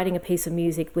just writing a piece of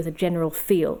music with a general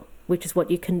feel, which is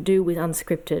what you can do with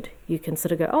unscripted. You can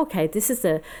sort of go, okay, this is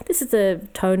the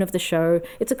tone of the show.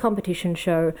 It's a competition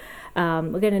show.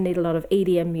 We're going to need a lot of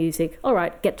EDM music. All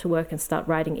right, get to work and start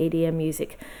writing EDM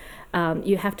music.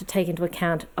 You have to take into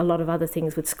account a lot of other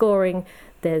things with scoring.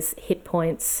 There's hit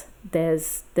points.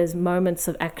 There's moments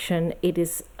of action. It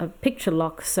is a picture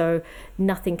lock, so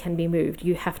nothing can be moved.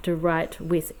 You have to write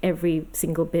with every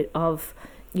single bit of,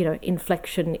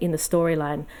 inflection in the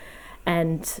storyline,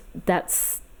 and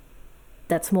that's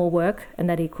more work, and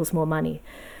that equals more money.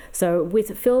 So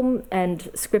with film and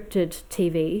scripted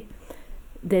TV,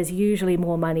 there's usually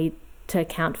more money to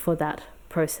account for that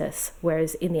process,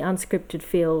 whereas in the unscripted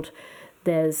field,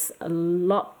 there's a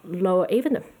lot lower,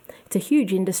 it's a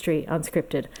huge industry,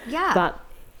 unscripted. Yeah. But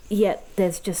yet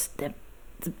there's just,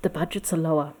 the budgets are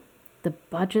lower. The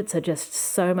budgets are just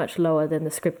so much lower than the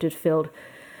scripted field.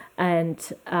 And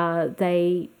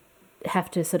they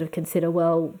have to sort of consider,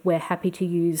 well, we're happy to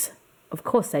use, of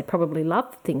course, they probably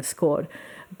love things scored,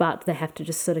 but they have to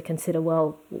just sort of consider,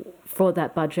 well, for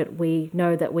that budget, we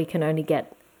know that we can only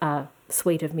get a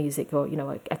suite of music, or,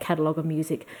 a catalogue of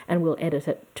music, and we'll edit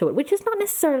it to it, which is not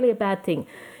necessarily a bad thing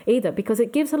either, because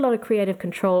it gives a lot of creative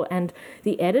control, and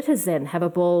the editors then have a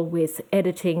ball with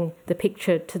editing the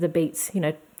picture to the beats,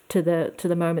 to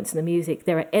the moments in the music.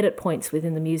 There are edit points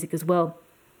within the music as well.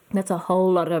 That's a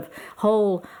whole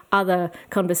other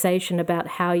conversation about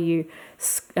how you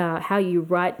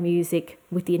write music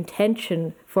with the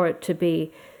intention for it to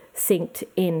be synced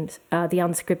in the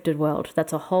unscripted world.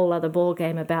 That's a whole other ball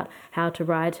game about how to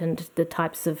write and the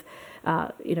types of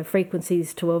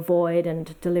frequencies to avoid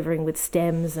and delivering with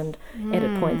stems and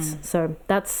edit points. So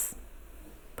that's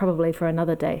probably for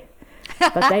another day.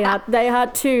 But they are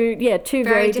two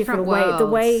very different ways.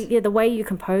 The way you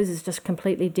compose is just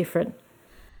completely different.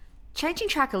 Changing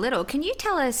track a little, can you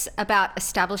tell us about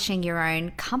establishing your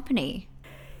own company?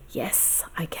 Yes,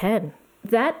 I can.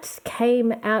 That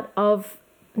came out of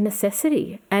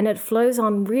necessity, and it flows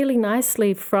on really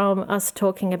nicely from us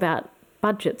talking about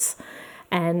budgets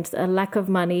and a lack of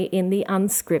money in the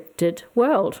unscripted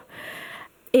world.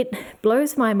 It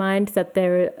blows my mind that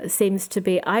there seems to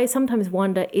be, I sometimes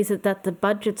wonder, is it that the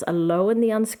budgets are low in the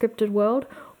unscripted world,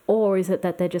 or is it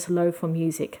that they're just low for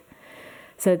music?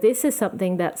 So this is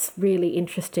something that's really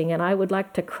interesting, and I would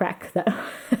like to crack that.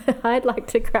 I'd like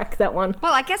to crack that one.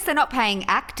 Well, I guess they're not paying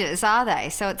actors, are they?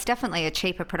 So it's definitely a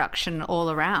cheaper production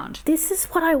all around. This is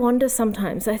what I wonder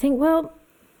sometimes. I think, well,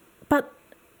 but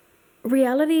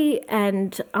reality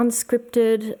and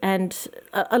unscripted, and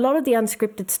a lot of the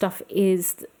unscripted stuff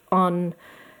is on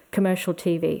commercial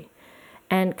TV.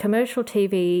 And commercial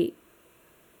TV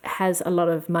has a lot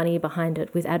of money behind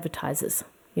it with advertisers.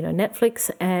 Netflix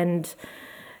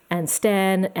and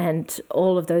Stan and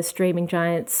all of those streaming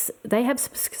giants, they have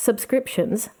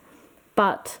subscriptions,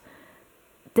 but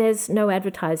there's no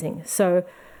advertising. So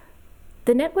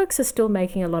the networks are still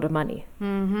making a lot of money.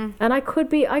 Mm-hmm. And I could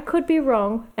be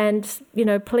wrong. And,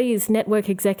 please, network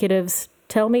executives,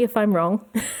 tell me if I'm wrong.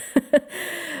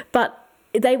 But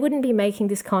they wouldn't be making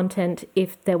this content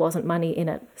if there wasn't money in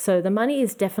it. So the money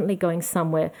is definitely going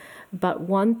somewhere. But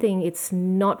one thing it's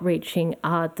not reaching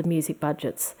are the music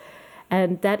budgets.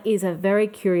 And that is a very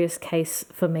curious case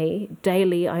for me.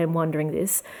 Daily, I am wondering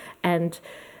this. And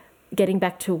getting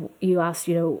back to, you asked,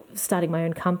 starting my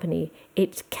own company,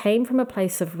 it came from a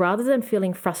place of, rather than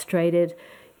feeling frustrated,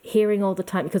 hearing all the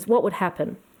time, because what would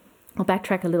happen, I'll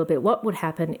backtrack a little bit, what would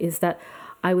happen is that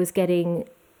I was getting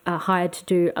hired to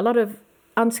do a lot of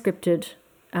unscripted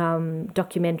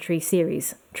documentary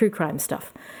series, true crime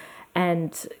stuff.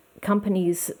 And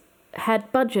companies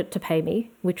had budget to pay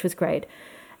me, which was great.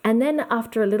 And then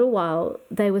after a little while,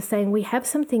 they were saying, we have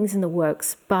some things in the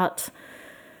works, but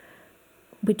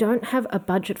we don't have a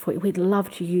budget for you. We'd love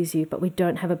to use you, but we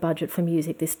don't have a budget for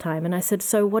music this time. And I said,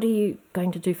 so what are you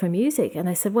going to do for music? And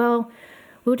they said, well,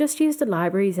 we'll just use the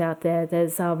libraries out there.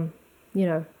 There's, a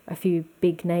few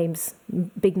big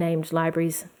named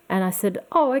libraries. And I said,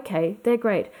 oh, okay, they're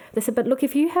great. They said, but look,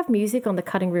 if you have music on the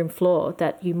cutting room floor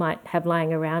that you might have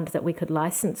lying around that we could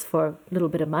license for a little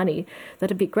bit of money,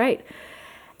 that'd be great.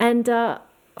 And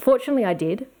fortunately I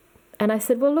did. And I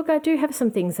said, well, look, I do have some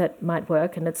things that might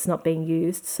work and it's not being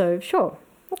used. So sure,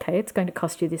 okay, it's going to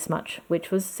cost you this much,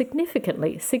 which was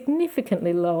significantly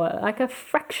lower, like a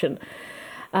fraction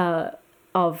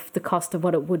of the cost of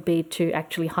what it would be to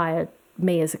actually hire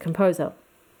me as a composer.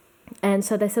 And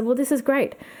so they said, well, this is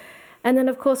great. And then,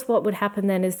 of course, what would happen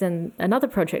then is then another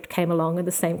project came along and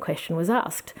the same question was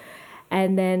asked.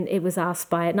 And then it was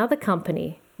asked by another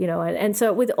company, and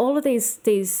so with all of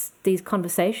these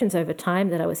conversations over time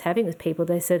that I was having with people,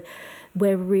 they said,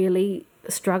 we're really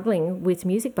struggling with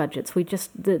music budgets.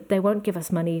 They won't give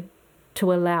us money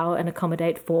to allow and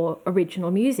accommodate for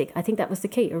original music. I think that was the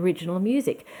key, original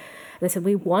music. They said,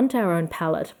 we want our own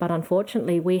palette, but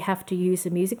unfortunately we have to use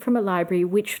the music from a library,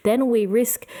 which then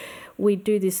we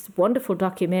do this wonderful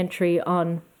documentary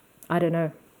on,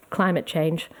 climate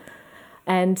change.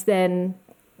 And then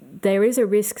there is a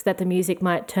risk that the music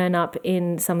might turn up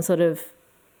in some sort of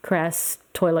crass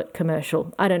toilet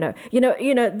commercial. I don't know.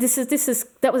 This is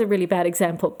that was a really bad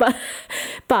example,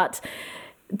 but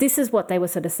this is what they were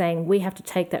sort of saying. We have to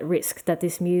take that risk that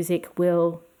this music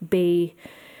will be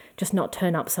just not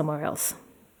turn up somewhere else,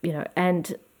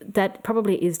 and that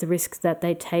probably is the risk that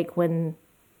they take when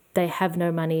they have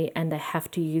no money and they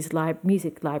have to use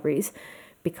music libraries,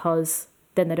 because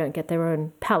then they don't get their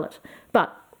own palette.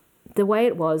 But the way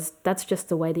it was, that's just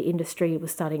the way the industry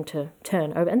was starting to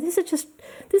turn over. And this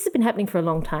has been happening for a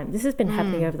long time. This has been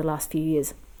happening over the last few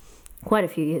years, quite a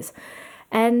few years.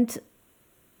 And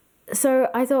so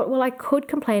I thought, well, I could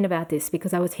complain about this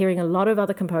because I was hearing a lot of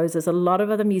other composers, a lot of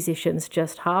other musicians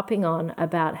just harping on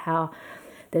about how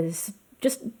there's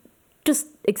just just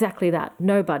exactly that.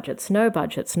 No budgets.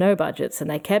 And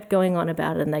they kept going on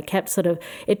about it, and they kept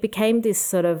it became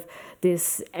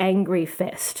this angry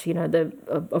fest,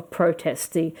 a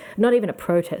protest, not even a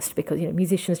protest, because,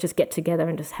 musicians just get together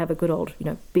and just have a good old,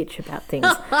 bitch about things.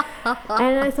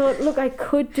 And I thought, look, I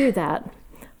could do that,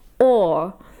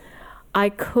 or I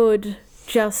could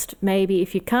just maybe,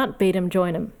 if you can't beat them,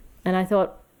 join them. And I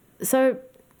thought, so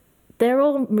they're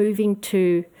all moving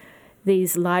to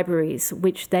these libraries,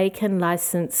 which they can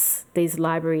license these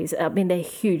libraries. I mean, they're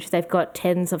huge. They've got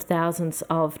tens of thousands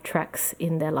of tracks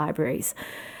in their libraries,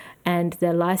 and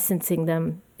they're licensing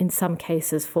them in some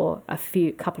cases for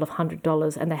couple of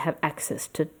 $100, and they have access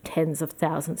to tens of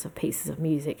thousands of pieces of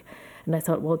music. And I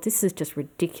thought, well, this is just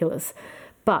ridiculous.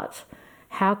 But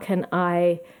how can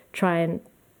I try and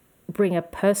bring a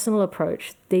personal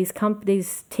approach? These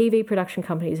TV production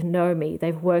companies know me.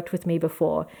 They've worked with me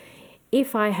before.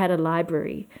 If I had a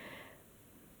library,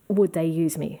 would they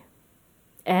use me?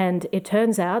 And it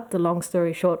turns out, the long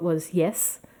story short was,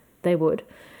 yes, they would.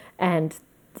 And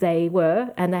they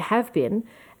were, and they have been,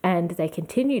 and they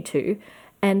continue to.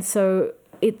 And so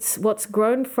it's what's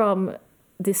grown from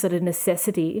this sort of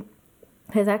necessity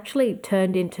has actually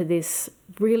turned into this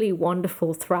really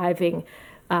wonderful, thriving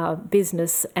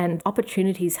business, and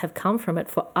opportunities have come from it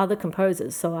for other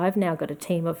composers. So I've now got a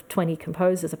team of 20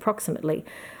 composers approximately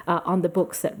on the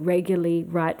books that regularly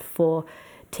write for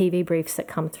TV briefs that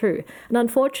come through. And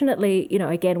unfortunately,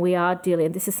 again, we are dealing,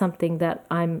 and this is something that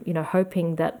I'm,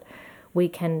 hoping that we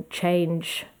can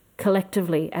change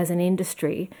collectively as an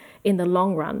industry in the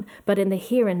long run. But in the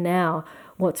here and now,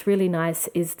 what's really nice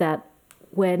is that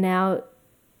we're now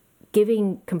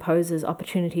giving composers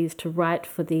opportunities to write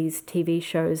for these TV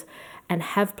shows and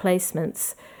have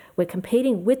placements. We're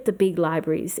competing with the big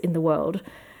libraries in the world.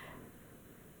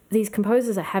 These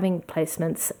composers are having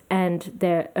placements, and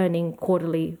they're earning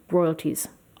quarterly royalties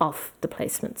off the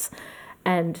placements.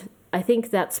 And I think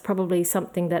that's probably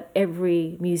something that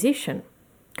every musician,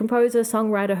 composer,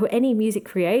 songwriter, any music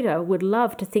creator would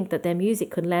love to think, that their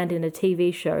music could land in a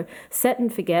TV show. Set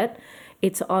and forget.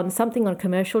 It's on something on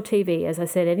commercial TV. As I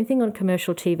said, anything on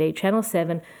commercial TV, Channel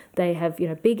 7, they have,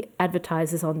 big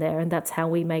advertisers on there, and that's how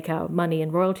we make our money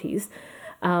and royalties.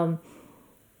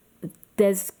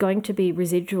 There's going to be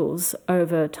residuals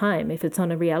over time. If it's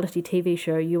on a reality TV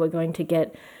show, you are going to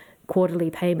get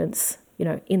quarterly payments,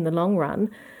 in the long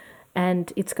run,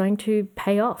 and it's going to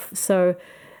pay off. So,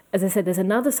 as I said, there's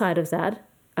another side of that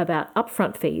about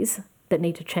upfront fees that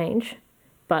need to change.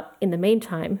 But in the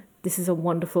meantime, this is a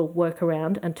wonderful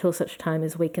workaround until such time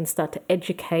as we can start to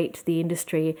educate the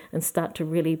industry and start to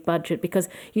really budget, because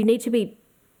you need to be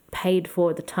paid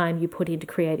for the time you put into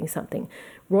creating something.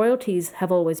 Royalties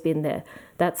have always been there.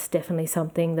 That's definitely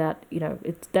something that,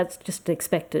 that's just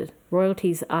expected.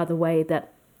 Royalties are the way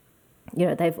that,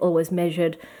 they've always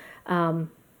measured, in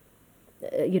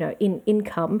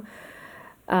income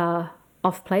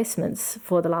off placements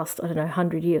for the last,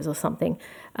 100 years or something.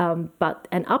 And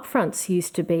upfronts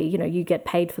used to be, you get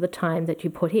paid for the time that you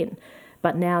put in.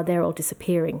 But now they're all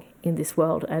disappearing in this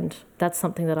world, and that's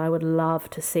something that I would love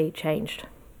to see changed.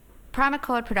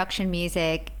 Primacord Production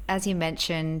Music, as you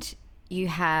mentioned, you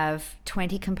have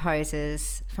 20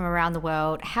 composers from around the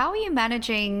world. How are you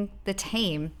managing the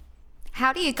team?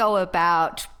 How do you go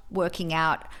about working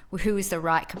out who is the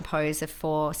right composer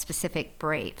for specific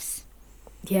briefs?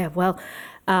 Yeah, well,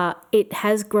 it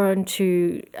has grown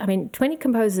to, 20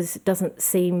 composers doesn't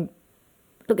seem,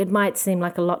 look, it might seem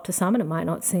like a lot to some and it might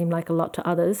not seem like a lot to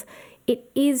others. It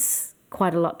is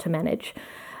quite a lot to manage.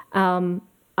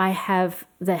 I have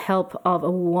the help of a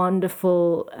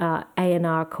wonderful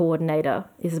A&R coordinator,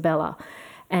 Isabella,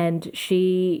 and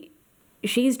she's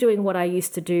doing what I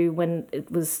used to do when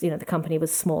it was, the company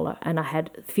was smaller and I had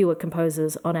fewer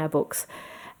composers on our books.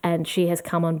 And she has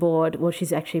come on board. Well,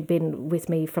 she's actually been with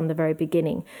me from the very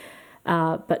beginning.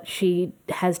 But she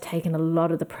has taken a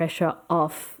lot of the pressure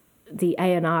off the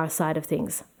A&R side of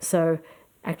things. So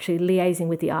actually liaising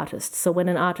with the artist. So when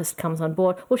an artist comes on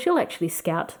board, well, she'll actually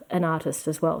scout an artist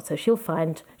as well. So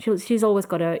she's always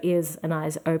got her ears and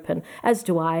eyes open, as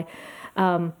do I.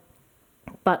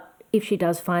 But if she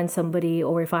does find somebody,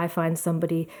 or if I find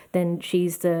somebody, then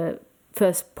she's the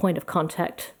first point of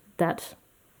contact that,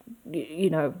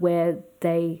 where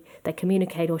they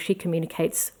communicate, or she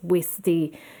communicates with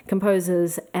the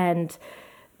composers and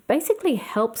basically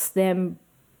helps them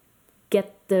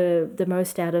get the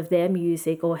most out of their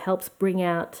music, or helps bring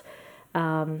out,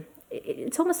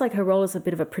 it's almost like her role as a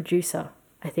bit of a producer.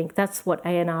 I think that's what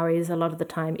A&R is a lot of the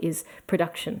time, is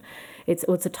production. It's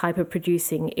a type of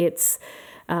producing. It's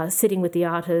sitting with the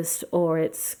artist, or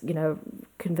it's, you know,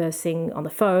 conversing on the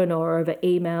phone or over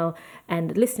email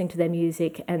and listening to their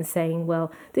music and saying,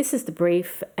 well, this is the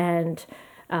brief, and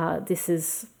this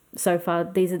is, so far,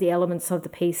 these are the elements of the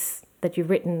piece that you've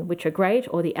written which are great,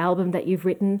 or the album that you've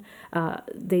written,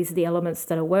 these are the elements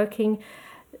that are working.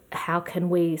 How can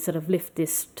we sort of lift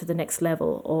this to the next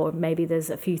level? Or maybe there's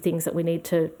a few things that we need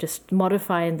to just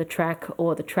modify in the track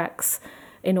or the tracks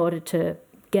in order to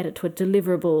get it to a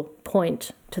deliverable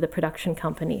point to the production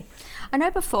company. I know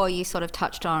before you sort of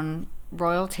touched on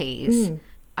royalties.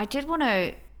 I did want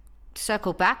to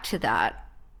circle back to that.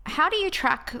 How do you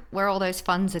track where all those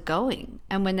funds are going?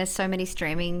 And when there's so many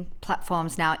streaming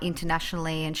platforms now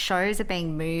internationally and shows are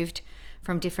being moved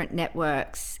from different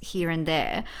networks here and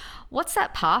there, what's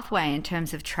that pathway in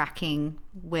terms of tracking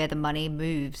where the money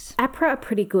moves? APRA are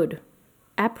pretty good.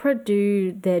 APRA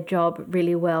do their job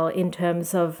really well in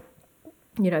terms of,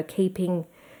 you know, keeping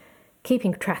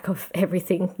track of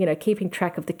everything, you know, keeping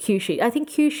track of the cue sheet. I think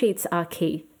cue sheets are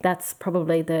key. That's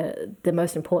probably the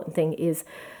most important thing, is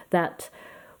that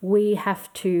we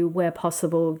have to, where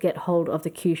possible, get hold of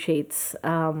the cue sheets.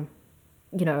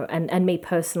 You know, and me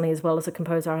personally, as well as a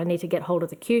composer, I need to get hold of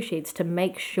the cue sheets to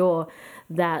make sure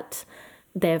that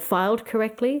they're filed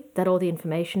correctly, that all the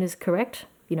information is correct,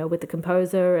 you know, with the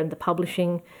composer and the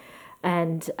publishing.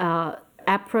 And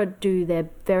APRA do their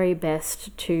very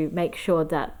best to make sure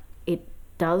that it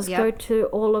does go to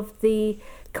all of the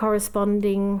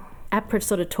corresponding. APRA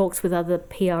sort of talks with other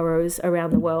PROs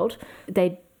around the world.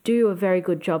 They do a very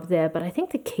good job there, but I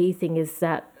think the key thing is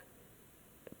that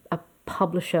a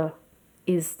publisher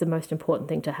is the most important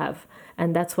thing to have.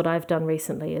 And that's what I've done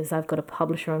recently, is I've got a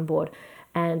publisher on board,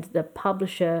 and the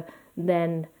publisher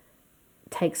then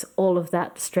takes all of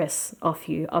that stress off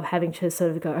you of having to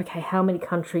sort of go, okay, how many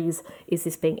countries is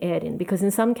this being aired in? Because in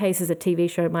some cases a TV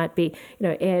show might be, you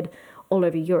know, aired all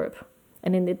over Europe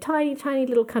and in the tiny, tiny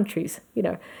little countries, you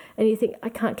know, and you think, I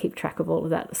can't keep track of all of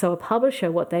that. So a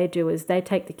publisher, what they do is they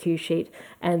take the cue sheet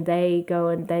and they go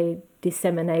and they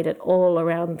disseminate it all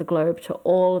around the globe to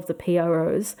all of the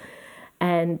PROs.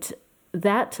 And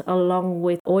that, along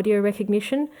with audio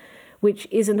recognition, which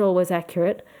isn't always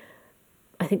accurate,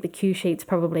 I think the cue sheets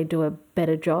probably do a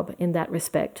better job in that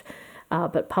respect.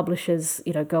 But publishers,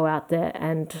 you know, go out there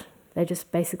and they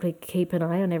just basically keep an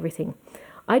eye on everything.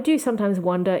 I do sometimes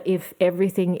wonder if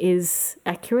everything is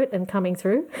accurate and coming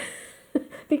through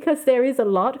because there is a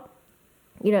lot.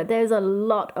 You know, there's a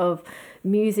lot of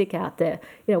music out there.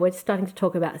 You know, we're starting to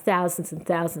talk about thousands and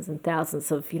thousands and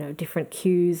thousands of, you know, different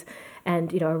cues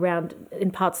and, you know, around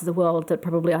in parts of the world that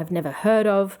probably I've never heard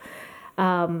of.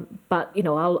 But, you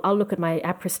know, I'll look at my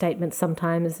APRA statements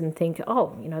sometimes and think,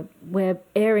 oh, you know, we're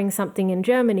airing something in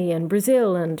Germany and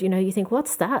Brazil. And, you know, you think,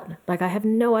 what's that? Like, I have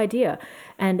no idea.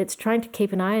 And it's trying to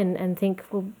keep an eye and think,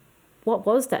 well, what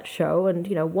was that show? And,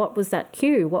 you know, what was that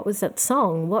cue? What was that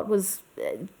song? What was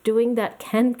doing that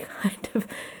can kind of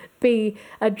be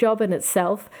a job in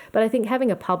itself. But I think having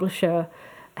a publisher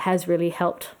has really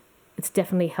helped. It's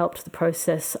definitely helped the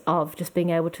process of just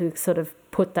being able to sort of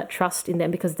put that trust in them,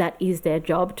 because that is their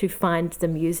job, to find the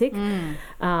music. And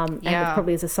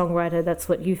probably as a songwriter, that's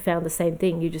what you found, the same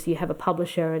thing. You have a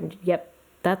publisher and yep,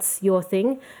 that's your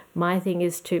thing. My thing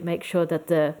is to make sure that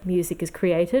the music is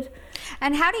created.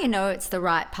 And how do you know it's the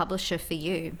right publisher for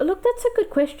you? Look, that's a good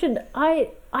question. I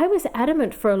was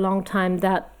adamant for a long time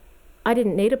that I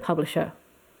didn't need a publisher.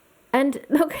 And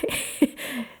look,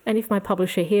 and if my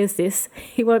publisher hears this,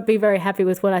 he won't be very happy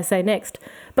with what I say next.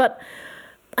 But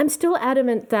I'm still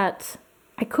adamant that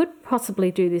I could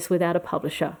possibly do this without a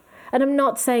publisher. And I'm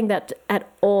not saying that at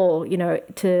all, you know,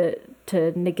 to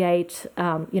negate,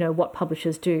 you know, what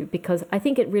publishers do, because I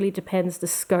think it really depends the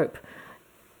scope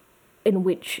in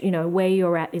which, you know, where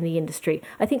you're at in the industry.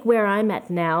 I think where I'm at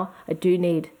now, I do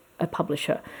need a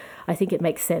publisher. I think it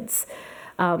makes sense.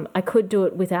 I could do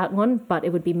it without one, but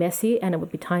it would be messy and it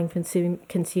would be time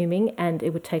consuming and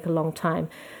it would take a long time.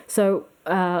 So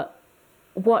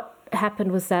what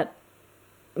happened was that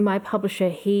my publisher,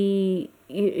 he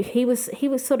was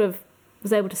able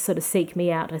to sort of seek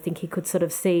me out. I think he could sort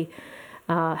of see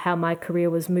how my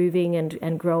career was moving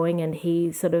and growing, and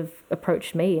he sort of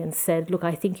approached me and said, look,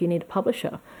 I think you need a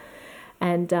publisher.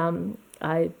 And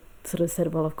I sort of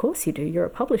said, well, of course you do. You're a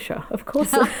publisher. Of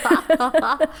course.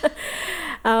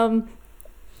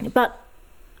 But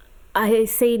I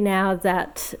see now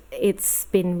that it's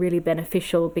been really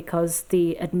beneficial because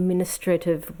the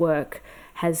administrative work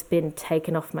has been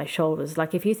taken off my shoulders.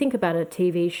 Like if you think about a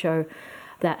TV show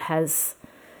that has,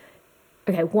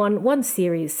 okay, one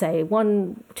series, say,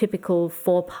 one typical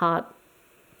 4-part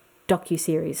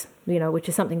docuseries, you know, which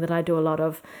is something that I do a lot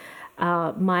of.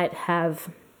 might have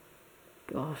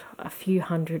a few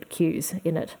hundred cues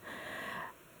in it,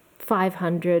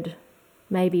 500,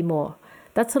 maybe more.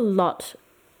 That's a lot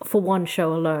for one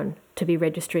show alone to be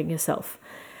registering yourself.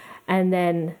 And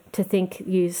then to think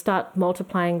you start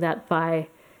multiplying that by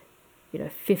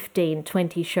 15,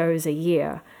 20 shows a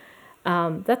year,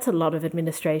 that's a lot of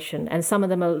administration. And some of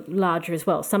them are larger as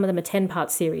well. Some of them are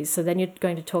 10-part series. So then you're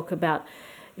going to talk about,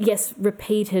 yes,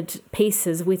 repeated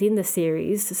pieces within the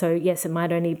series. So yes, it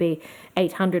might only be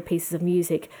 800 pieces of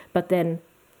music, but then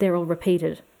they're all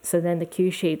repeated. So then the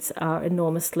cue sheets are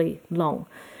enormously long.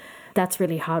 That's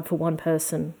really hard for one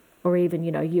person, or even,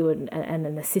 you and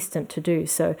an assistant to do.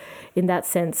 So in that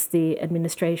sense, the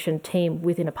administration team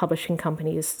within a publishing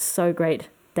company is so great.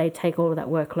 They take all of that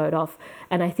workload off.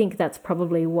 And I think that's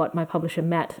probably what my publisher,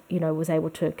 Matt, was able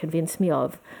to convince me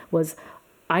of, was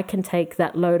I can take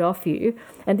that load off you.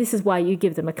 And this is why you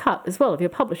give them a cut as well of your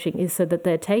publishing, is so that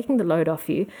they're taking the load off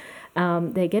you.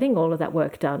 They're getting all of that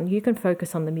work done. You can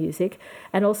focus on the music.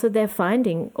 And also they're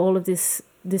finding all of this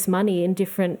money in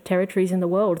different territories in the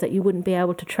world that you wouldn't be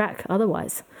able to track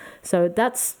otherwise. So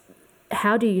that's,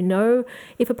 how do you know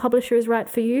if a publisher is right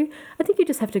for you? I think you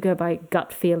just have to go by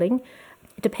gut feeling.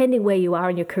 Depending where you are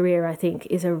in your career, I think,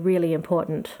 is a really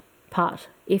important part.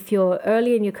 If you're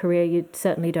early in your career, you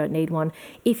certainly don't need one.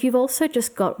 If you've also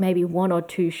just got maybe 1 or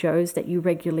 2 shows that you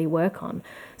regularly work on,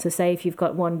 so say if you've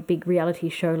got one big reality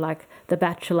show like The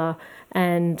Bachelor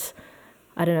and,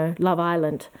 Love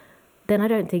Island, then I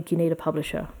don't think you need a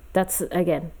publisher. That's,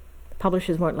 again,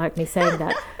 publishers won't like me saying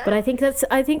that, but I think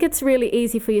it's really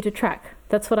easy for you to track.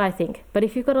 That's what I think. But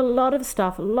if you've got a lot of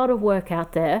stuff, a lot of work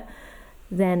out there,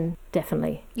 then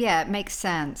definitely. Yeah, it makes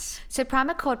sense. So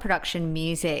Primal Chord Production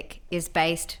Music is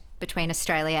based between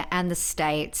Australia and the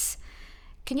States.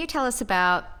 Can you tell us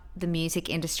about the music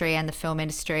industry and the film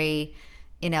industry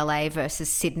in LA versus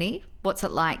Sydney? What's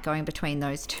it like going between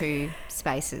those two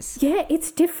spaces? Yeah, it's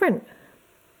different.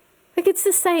 Like, it's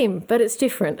the same, but it's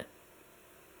different.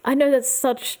 I know that's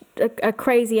such a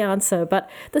crazy answer, but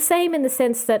the same in the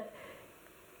sense that,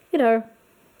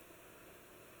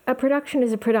 a production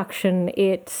is a production.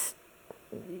 It's,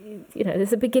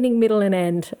 there's a beginning, middle, and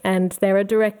end, and there are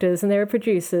directors and there are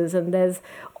producers, and there's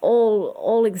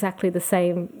all exactly the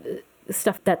same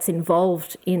stuff that's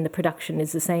involved in the production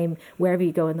is the same wherever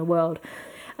you go in the world.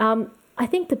 I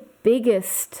think the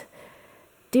biggest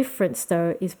difference,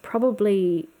 though, is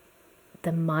probably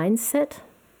the mindset.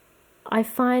 I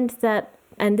find that,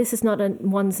 and this is not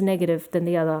one's negative than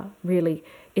the other, really.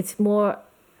 It's more,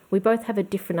 we both have a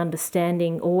different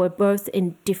understanding, or we're both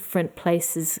in different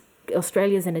places.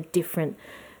 Australia's in a different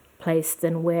place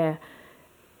than where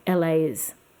LA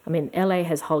is. I mean, LA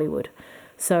has Hollywood.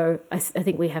 So I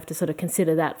think we have to sort of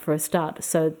consider that for a start.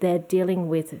 So they're dealing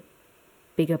with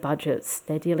bigger budgets.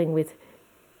 They're dealing with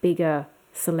bigger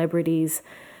celebrities.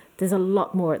 There's a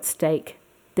lot more at stake.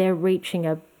 They're reaching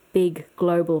a big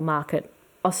global market.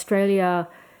 Australia,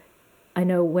 I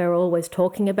know we're always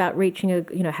talking about reaching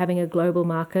having a global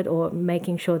market, or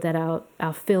making sure that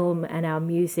our film and our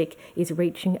music is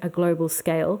reaching a global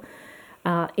scale.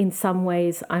 In some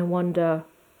ways, I wonder,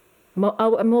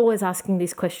 I'm always asking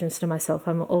these questions to myself.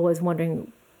 I'm always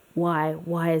wondering why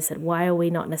is it? Why are we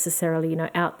not necessarily,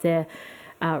 out there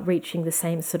reaching the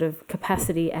same sort of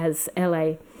capacity as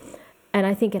LA? And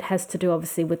I think it has to do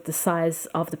obviously with the size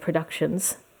of the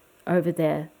productions over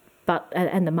there,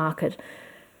 and the market.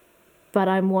 But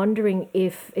I'm wondering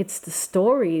if it's the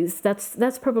stories.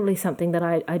 That's probably something that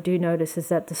I do notice, is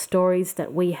that the stories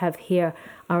that we have here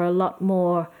are a lot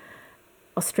more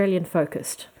Australian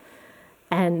focused.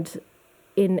 And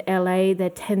in LA, there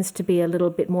tends to be a little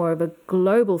bit more of a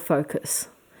global focus.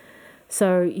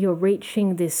 So you're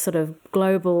reaching this sort of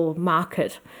global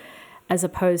market, as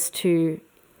opposed to,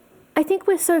 I think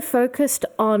we're so focused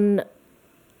on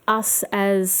us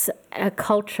as a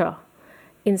culture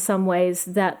in some ways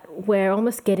that we're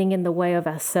almost getting in the way of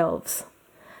ourselves.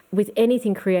 With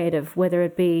anything creative, whether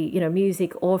it be,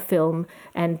 music or film,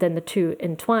 and then the two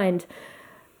entwined,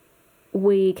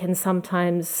 we can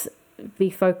sometimes be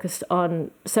focused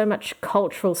on so much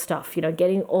cultural stuff,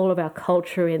 getting all of our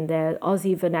culture in there,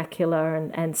 Aussie vernacular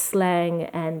and slang,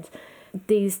 and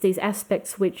these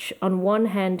aspects which on one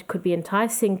hand could be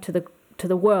enticing to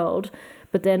the world,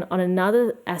 but then on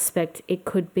another aspect it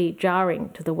could be jarring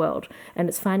to the world, and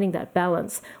it's finding that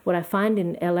balance. What I find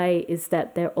in LA is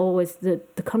that they're always, the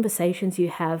conversations you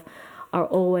have are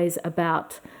always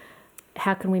about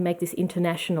how can we make this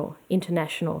international.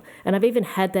 And I've even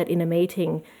had that in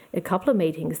a couple of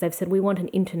meetings. They've said we want an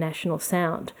international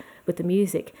sound with the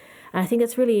music. And I think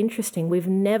that's really interesting.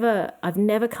 I've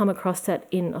never come across that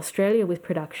in Australia with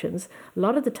productions. A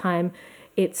lot of the time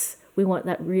we want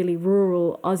that really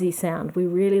rural Aussie sound. We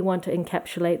really want to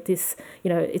encapsulate this,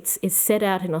 it's set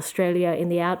out in Australia in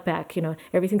the outback,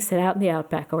 everything's set out in the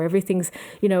outback, or everything's,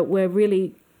 we're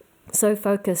really so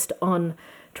focused on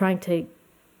trying to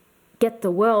get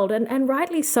the world, and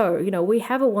rightly so, we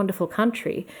have a wonderful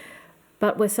country,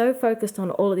 but we're so focused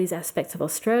on all of these aspects of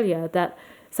Australia that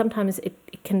sometimes it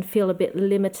can feel a bit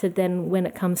limited then when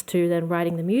it comes to then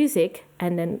writing the music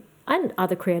and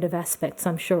other creative aspects,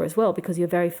 I'm sure, as well, because you're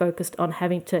very focused on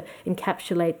having to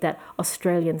encapsulate that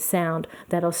Australian sound,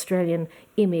 that Australian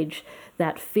image,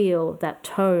 that feel, that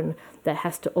tone that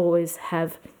has to always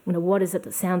have, what is it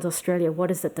that sounds Australia?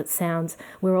 What is it that sounds?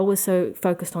 We're always so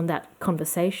focused on that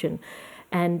conversation.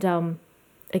 And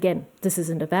again, this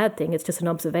isn't a bad thing, it's just an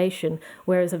observation.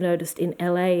 Whereas I've noticed in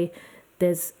LA,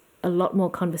 there's a lot more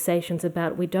conversations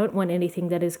about we don't want anything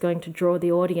that is going to draw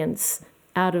the audience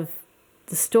out of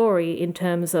the story in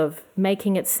terms of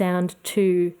making it sound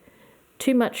too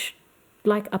much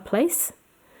like a place.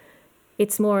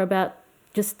 It's more about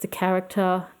just the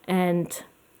character, and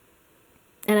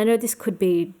I know this could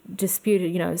be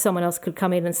disputed, someone else could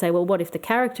come in and say, well, what if the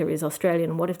character is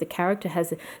Australian? What if the character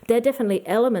has... There are definitely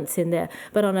elements in there,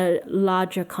 but on a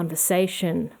larger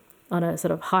conversation, on a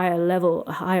sort of higher level,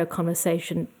 a higher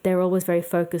conversation, they're always very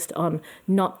focused on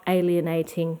not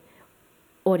alienating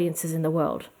audiences in the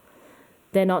world.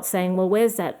 They're not saying, well,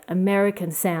 where's that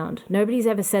American sound? Nobody's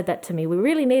ever said that to me. We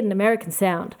really need an American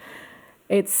sound.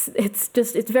 It's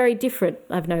very different,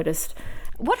 I've noticed.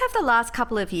 What have the last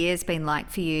couple of years been like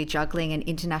for you, juggling an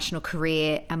international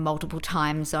career and multiple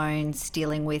time zones,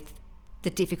 dealing with the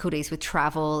difficulties with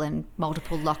travel and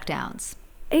multiple lockdowns?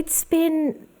 It's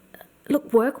been...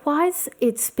 Look, work-wise,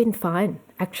 it's been fine,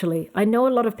 actually. I know a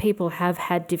lot of people have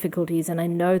had difficulties, and I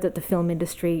know that the film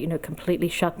industry, completely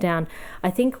shut down.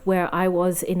 I think where I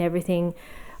was in everything,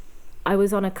 I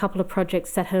was on a couple of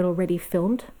projects that had already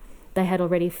filmed. They had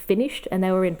already finished, and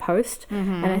they were in post.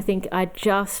 Mm-hmm. And I think I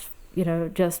just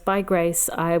by grace,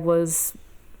 I was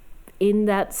in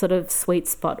that sort of sweet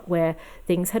spot where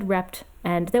things had wrapped.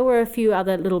 And there were a few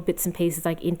other little bits and pieces,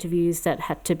 like interviews that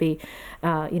had to be,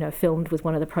 filmed with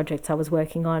one of the projects I was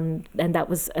working on, and that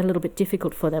was a little bit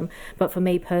difficult for them. But for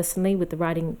me personally, with the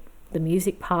writing, the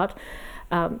music part,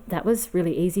 that was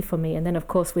really easy for me. And then, of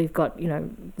course, we've got,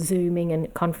 Zooming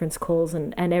and conference calls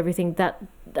and everything that,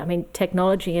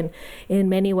 technology in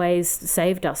many ways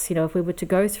saved us. If we were to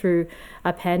go through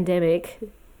a pandemic,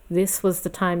 this was the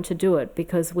time to do it,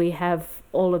 because we have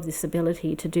all of this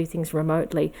ability to do things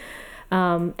remotely.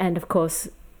 And of course,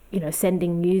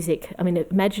 sending music.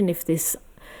 Imagine if this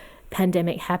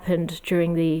pandemic happened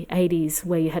during the 80s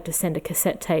where you had to send a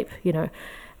cassette tape,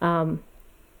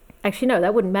 Actually, no,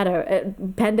 that wouldn't matter,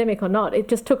 pandemic or not. It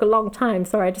just took a long time.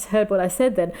 Sorry, I just heard what I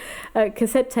said then.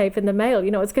 Cassette tape in the mail,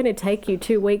 it's going to take you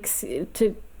 2 weeks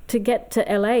to get to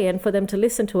LA and for them to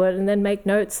listen to it and then make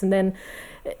notes and then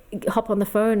hop on the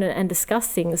phone and discuss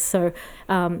things. So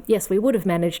yes, we would have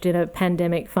managed in a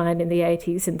pandemic fine in the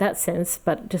 80s in that sense,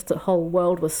 but just the whole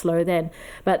world was slow then.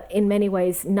 But in many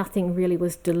ways, nothing really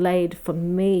was delayed for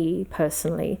me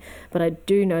personally, but I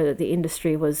do know that the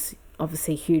industry was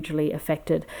obviously hugely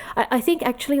affected. I think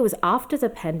actually it was after the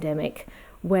pandemic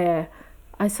where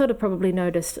I sort of probably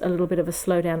noticed a little bit of a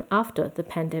slowdown after the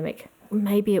pandemic.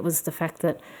 Maybe it was the fact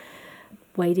that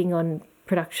waiting on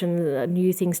production,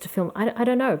 new things to film, I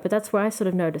don't know, but that's where I sort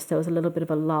of noticed there was a little bit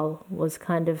of a lull, was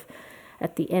kind of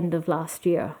at the end of last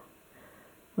year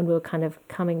when we were kind of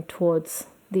coming towards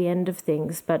the end of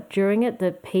things. But during it,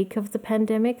 the peak of the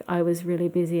pandemic, I was really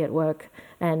busy at work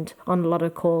and on a lot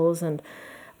of calls and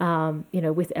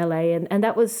with LA, and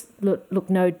that was look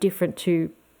no different to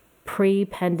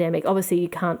pre-pandemic. Obviously you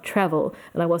can't travel,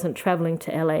 and I wasn't traveling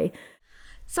to LA.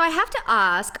 So I have to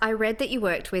ask, I read that you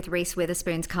worked with Reese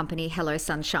Witherspoon's company, Hello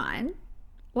Sunshine.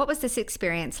 What was this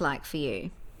experience like for you?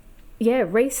 Yeah,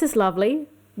 Reese is lovely.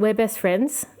 We're best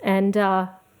friends, and we're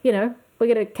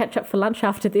going to catch up for lunch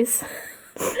after this.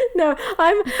 No,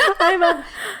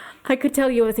 I could tell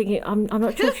you were thinking, I'm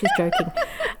not sure if she's joking.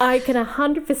 I can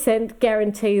 100%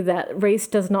 guarantee that Reese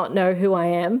does not know who I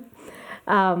am.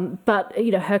 But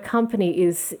her company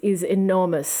is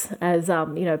enormous, as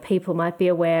people might be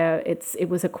aware. It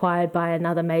was acquired by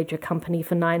another major company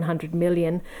for $900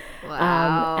 million.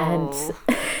 Wow.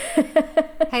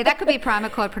 Hey, that could be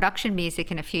Primacord production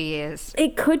music in a few years.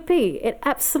 It could be. It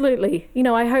absolutely.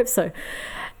 I hope so.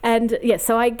 And yes,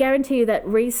 so I guarantee you that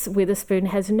Reese Witherspoon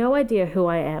has no idea who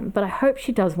I am, but I hope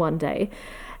she does one day.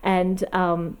 And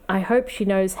I hope she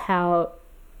knows how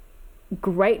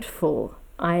grateful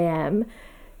I am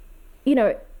you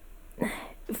know,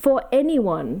 for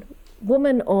anyone,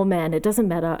 woman or man, it doesn't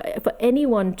matter, for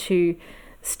anyone to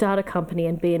start a company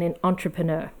and be an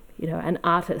entrepreneur, you know, an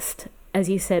artist, as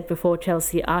you said before,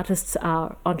 Chelsea, artists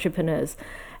are entrepreneurs.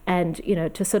 And, you know,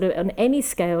 to sort of on any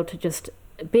scale to just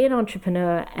be an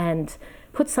entrepreneur and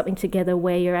put something together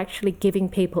where you're actually giving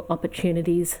people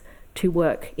opportunities to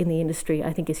work in the industry,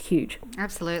 I think is huge.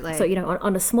 Absolutely. So, you know,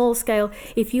 on a small scale,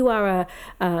 if you are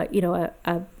a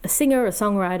singer, a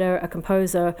songwriter, a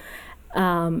composer,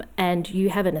 and you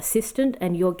have an assistant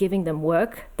and you're giving them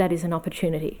work, that is an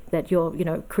opportunity that you're, you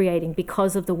know, creating.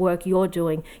 Because of the work you're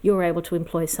doing, you're able to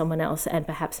employ someone else and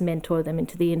perhaps mentor them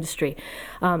into the industry.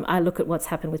 I look at what's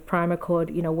happened with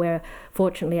Primacord. You know, we're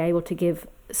fortunately able to give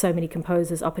so many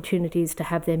composers opportunities to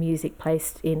have their music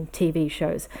placed in TV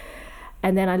shows.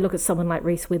 And then I look at someone like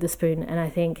Reese Witherspoon and I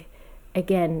think,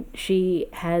 again, she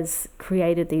has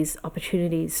created these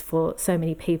opportunities for so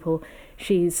many people.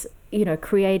 She's, you know,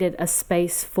 created a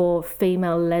space for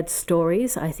female-led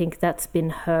stories. I think that's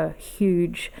been her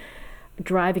huge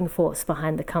driving force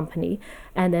behind the company.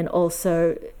 And then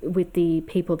also with the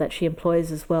people that she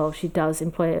employs as well, she does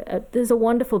employ, there's a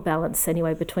wonderful balance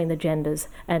anyway between the genders.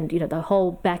 And, you know, the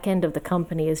whole back end of the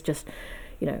company is just,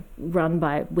 you know, run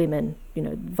by women, you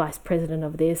know, vice president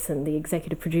of this and the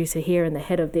executive producer here and the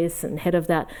head of this and head of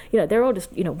that. You know, they're all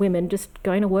just, you know, women just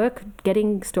going to work,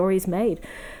 getting stories made.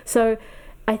 So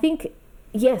I think,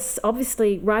 yes,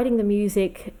 obviously writing the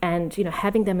music and, you know,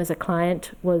 having them as a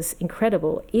client was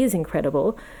incredible, is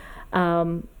incredible.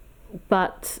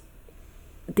 But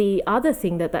the other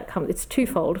thing that comes, it's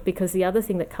twofold, because the other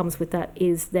thing that comes with that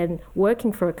is then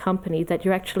working for a company that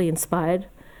you're actually inspired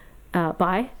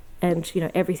by, and, you know,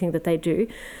 everything that they do.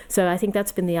 So I think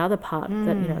that's been the other part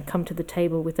that, you know, come to the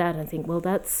table with that and think, well,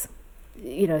 that's,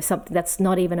 you know, something that's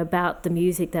not even about the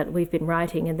music that we've been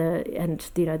writing and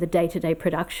you know, the day-to-day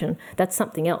production. That's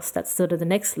something else. That's sort of the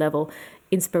next level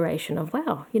inspiration of,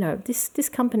 wow, you know, this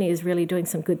company is really doing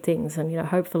some good things, and, you know,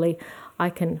 hopefully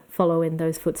I can follow in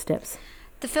those footsteps.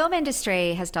 The film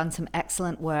industry has done some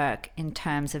excellent work in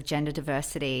terms of gender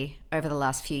diversity over the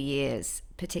last few years,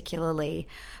 particularly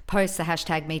post the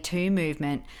 #MeToo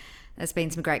movement. There's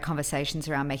been some great conversations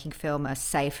around making film a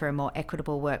safer and more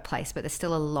equitable workplace, but there's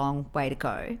still a long way to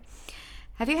go.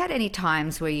 Have you had any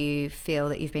times where you feel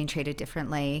that you've been treated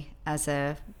differently as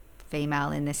a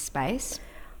female in this space?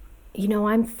 You know,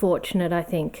 I'm fortunate, I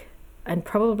think, and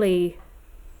probably,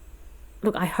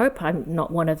 look, I hope I'm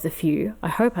not one of the few. I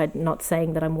hope I'm not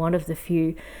saying that I'm one of the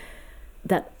few,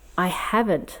 that I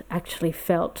haven't actually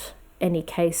felt any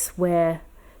case where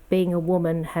being a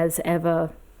woman has ever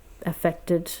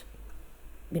affected,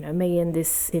 you know, me in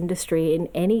this industry in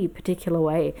any particular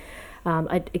way.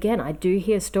 I do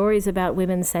hear stories about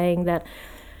women saying that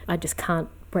I just can't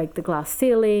break the glass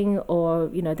ceiling, or,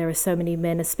 you know, there are so many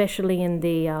men, especially in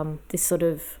the this sort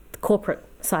of corporate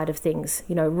side of things,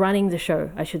 you know, running the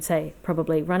show, I should say,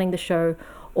 probably running the show,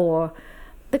 or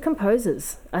the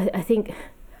composers. I think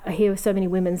I hear so many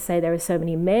women say there are so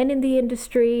many men in the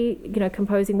industry, you know,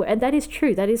 composing, and that is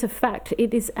true. That is a fact.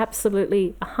 It is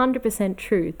absolutely 100%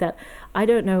 true that I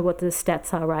don't know what the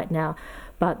stats are right now,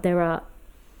 but there are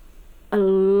a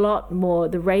lot more.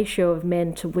 The ratio of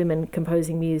men to women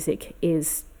composing music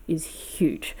is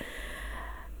huge.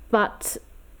 But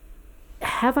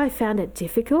have I found it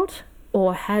difficult,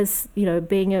 or has, you know,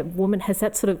 being a woman, has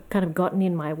that sort of kind of gotten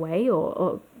in my way,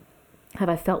 or have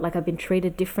I felt like I've been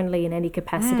treated differently in any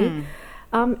capacity?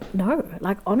 No,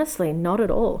 like, honestly, not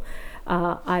at all.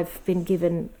 I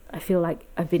feel like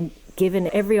I've been given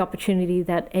every opportunity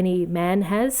that any man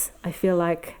has. I feel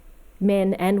like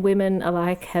men and women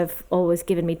alike have always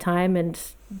given me time, and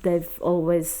they've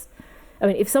always, I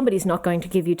mean, if somebody's not going to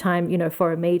give you time, you know,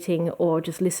 for a meeting, or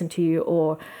just listen to you,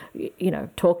 or, you know,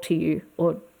 talk to you,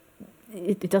 or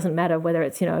it doesn't matter whether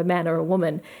it's, you know, a man or a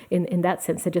woman, in that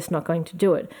sense, they're just not going to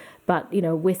do it. But, you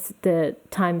know, with the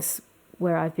times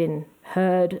where I've been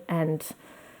heard and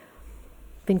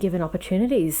been given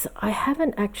opportunities, I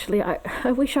haven't actually,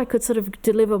 I wish I could sort of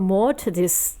deliver more to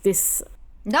this.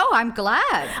 No, I'm glad.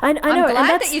 I know. I'm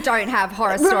glad that you don't have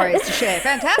horror stories to share.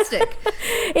 Fantastic.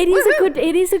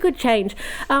 It is a good change.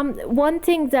 One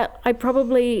thing that I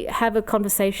probably have a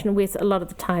conversation with a lot of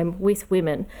the time with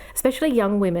women, especially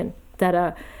young women, that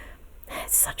are,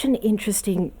 it's such an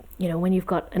interesting, you know, when you've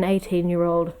got an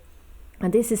 18-year-old,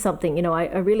 and this is something, you know, I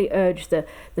really urge the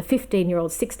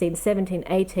 15-year-old, 16, 17,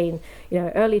 18, you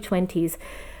know, early 20s,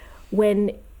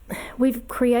 when we've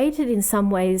created in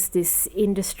some ways this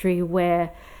industry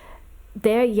where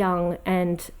they're young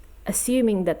and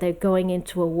assuming that they're going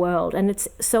into a world, and it's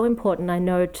so important, I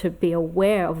know, to be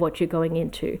aware of what you're going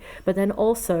into, but then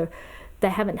also they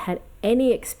haven't had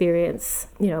any experience,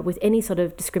 with any sort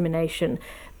of discrimination,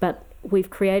 but we've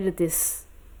created this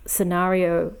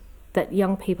scenario that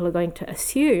young people are going to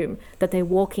assume that they're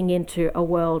walking into a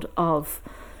world of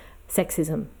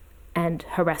sexism and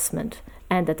harassment,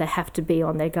 and that they have to be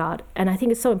on their guard. And I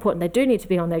think it's so important. They do need to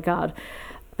be on their guard.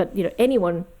 But,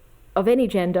 anyone of any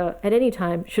gender at any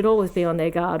time should always be on their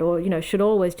guard, or, should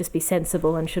always just be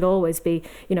sensible and should always be,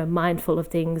 mindful of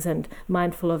things and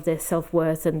mindful of their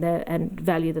self-worth and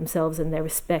value themselves and their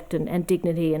respect and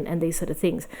dignity and these sort of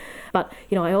things. But,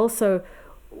 I also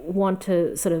want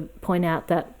to sort of point out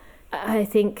that I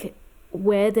think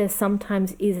where there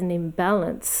sometimes is an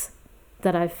imbalance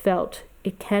that I've felt,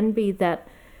 it can be that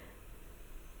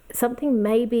something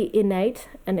may be innate,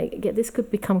 and again, this could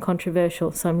become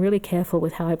controversial, so I'm really careful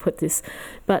with how I put this,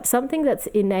 but something that's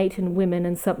innate in women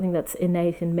and something that's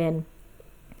innate in men.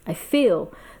 I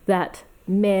feel that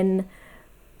men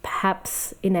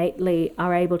perhaps innately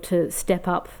are able to step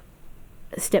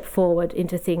forward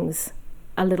into things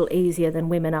a little easier than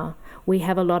women are. We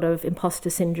have a lot of imposter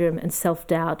syndrome and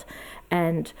self-doubt,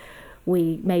 and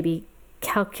we maybe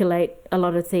calculate a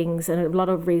lot of things and a lot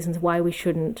of reasons why we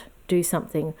shouldn't do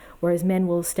something, whereas men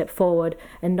will step forward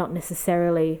and not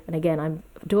necessarily, and again, I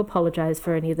do apologize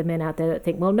for any of the men out there that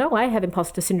think, well, no, I have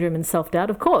imposter syndrome and self-doubt.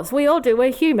 Of course, we all do.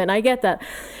 We're human. I get that.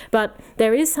 But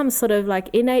there is some sort of like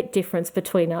innate difference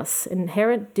between us,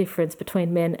 inherent difference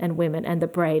between men and women and the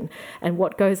brain and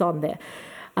what goes on there.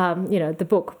 The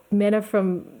book, Women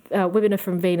Are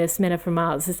From Venus, Men Are From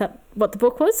Mars. Is that what the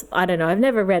book was? I don't know. I've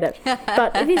never read it.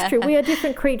 But it is true. We are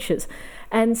different creatures.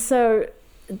 And so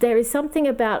there is something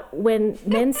about when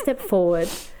men step forward,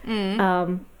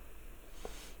 the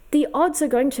odds are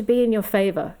going to be in your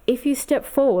favor. If you step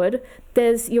forward,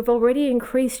 you've already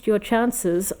increased your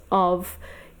chances of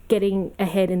getting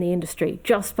ahead in the industry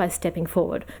just by stepping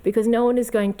forward, because no one is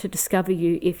going to discover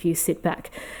you if you sit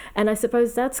back. And I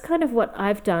suppose that's kind of what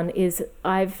I've done,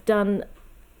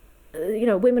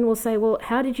 women will say, well,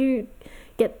 how did you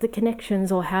get the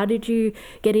connections, or how did you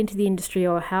get into the industry,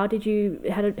 or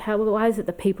why is it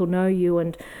that people know you?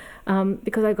 And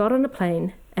because I got on a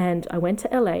plane and I went to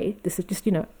LA, this is just,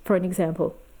 for an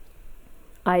example,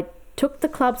 I took the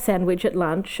club sandwich at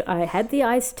lunch, I had the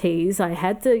iced teas, I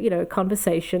had the,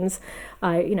 conversations,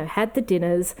 I, had the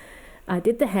dinners, I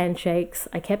did the handshakes,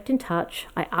 I kept in touch,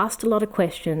 I asked a lot of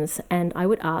questions, and I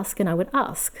would ask and I would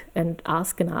ask and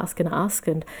ask and ask and ask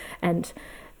and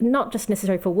not just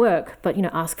necessary for work, but,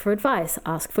 ask for advice,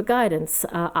 ask for guidance,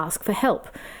 ask for help.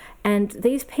 And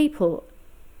these people,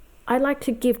 I like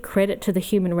to give credit to the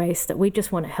human race that we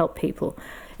just want to help people.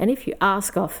 And if you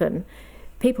ask often,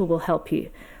 people will help you.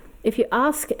 If you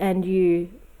ask and you're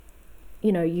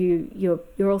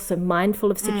also mindful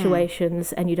of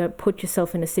situations and you don't put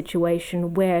yourself in a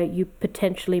situation where you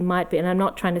potentially might be, and I'm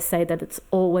not trying to say that it's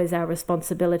always our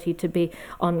responsibility to be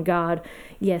on guard.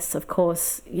 Yes, of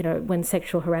course, when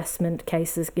sexual harassment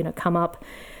cases, come up,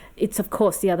 it's of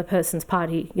course the other person's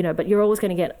party, but you're always going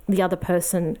to get the other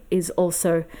person is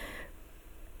also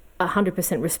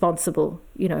 100% responsible,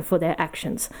 for their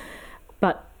actions.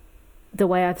 But the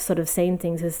way I've sort of seen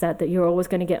things is that you're always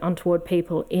going to get untoward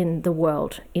people in the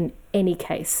world, in any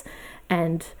case.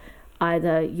 And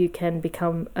either you can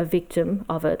become a victim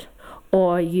of it,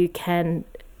 or you can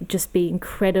just be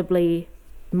incredibly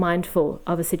mindful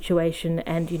of a situation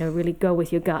and, really go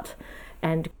with your gut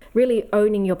and really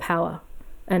owning your power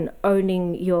and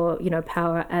owning your,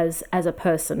 power as a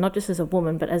person, not just as a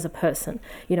woman, but as a person.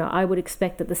 I would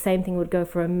expect that the same thing would go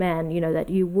for a man, that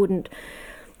you wouldn't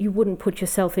put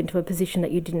yourself into a position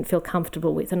that you didn't feel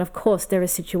comfortable with. And of course, there are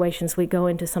situations we go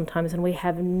into sometimes and we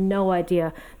have no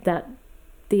idea that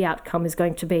the outcome is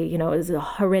going to be,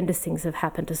 horrendous things have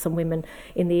happened to some women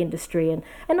in the industry, and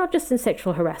not just in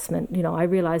sexual harassment. I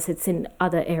realize it's in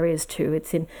other areas too.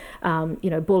 It's in,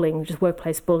 bullying, just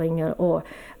workplace bullying, or,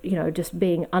 just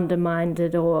being undermined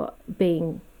or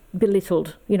being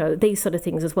belittled, these sort of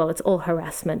things as well. It's all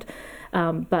harassment.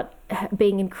 But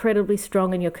being incredibly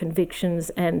strong in your convictions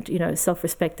and,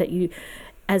 self-respect, that you,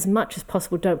 as much as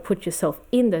possible, don't put yourself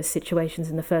in those situations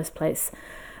in the first place,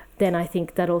 then I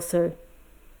think that also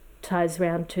ties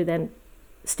around to then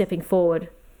stepping forward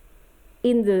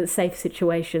in the safe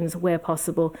situations where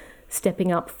possible,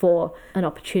 stepping up for an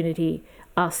opportunity,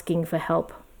 asking for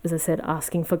help, as I said,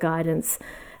 asking for guidance,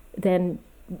 then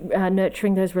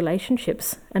nurturing those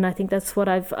relationships. And I think that's what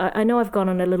I know I've gone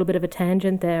on a little bit of a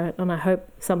tangent there, and I hope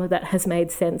some of that has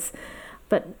made sense,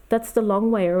 but that's the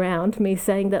long way around me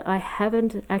saying that I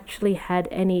haven't actually had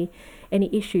any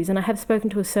issues. And I have spoken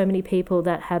to so many people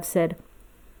that have said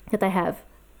that they have,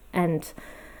 and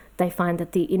they find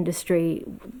that the industry,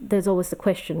 there's always the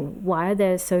question, why are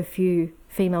there so few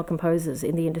female composers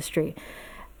in the industry?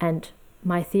 And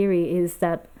my theory is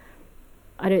that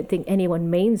I don't think anyone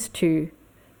means to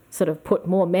sort of put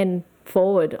more men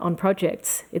forward on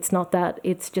projects. It's not that,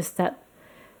 it's just that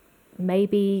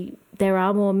maybe there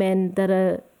are more men that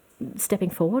are stepping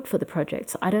forward for the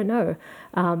projects. I don't know.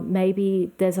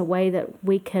 Maybe there's a way that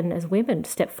we can, as women,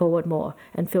 step forward more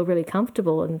and feel really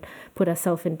comfortable and put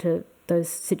ourselves into those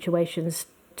situations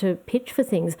to pitch for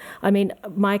things. I mean,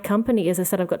 my company, as I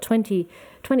said, I've got 20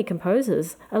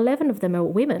 composers, 11 of them are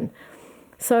women.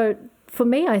 So for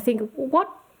me, I think, what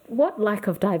lack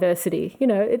of diversity,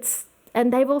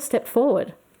 and they've all stepped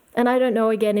forward. And I don't know,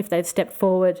 again, if they've stepped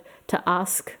forward to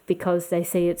ask because they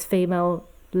see it's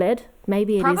female-led.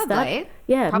 Maybe it is that.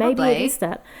 Yeah, Probably. Maybe it is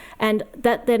that. And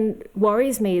that then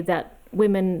worries me that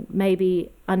women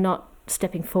maybe are not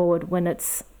stepping forward when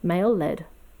it's male-led.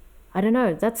 I don't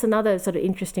know. That's another sort of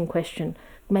interesting question.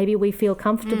 Maybe we feel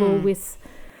comfortable with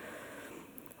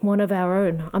one of our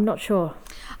own. I'm not sure.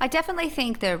 I definitely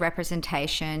think the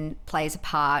representation plays a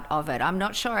part of it. I'm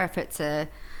not sure if it's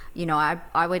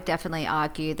I would definitely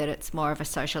argue that it's more of a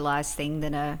socialized thing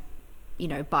than a,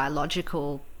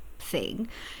 biological thing.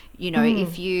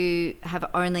 If you have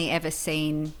only ever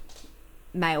seen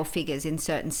male figures in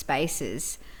certain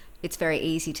spaces, it's very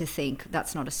easy to think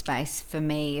that's not a space for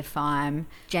me. If I'm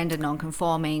gender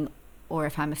non-conforming or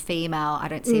if I'm a female, I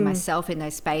don't see myself in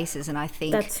those spaces. And I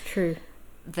think that's true.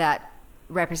 That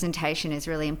representation is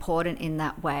really important in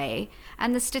that way.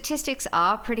 And the statistics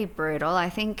are pretty brutal.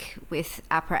 I think with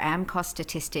APRA AMCOS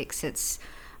statistics, it's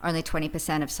only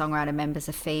 20% of songwriter members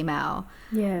are female.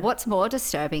 Yeah. What's more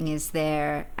disturbing is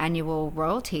their annual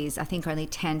royalties. I think only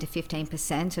 10 to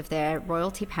 15% of their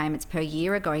royalty payments per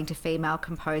year are going to female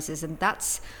composers, and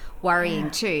that's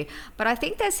worrying too. But I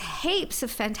think there's heaps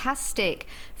of fantastic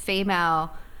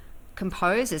female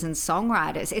composers and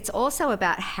songwriters. It's also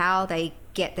about how they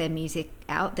get their music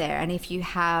out there. And if you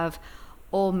have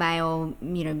all male,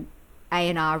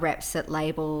 A&R reps at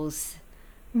labels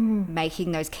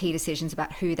making those key decisions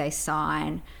about who they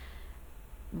sign,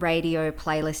 radio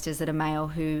playlisters that are male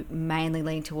who mainly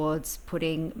lean towards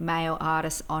putting male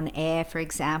artists on air, for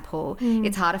example,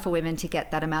 it's harder for women to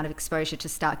get that amount of exposure to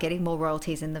start getting more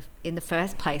royalties in the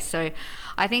first place. So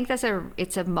I think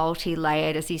it's a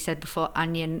multi-layered, as you said before,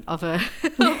 onion of a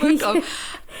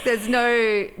there's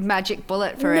no magic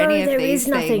bullet for any of these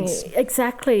things. Nothing.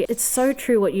 Exactly. It's so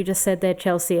true what you just said there,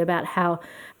 Chelsea, about how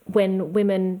when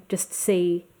women just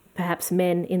see perhaps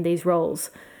men in these roles,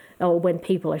 or when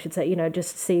people, I should say,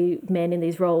 just see men in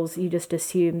these roles, you just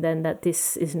assume then that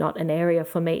this is not an area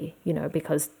for me,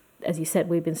 because, as you said,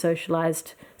 we've been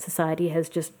socialized. Society has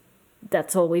just,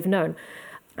 that's all we've known.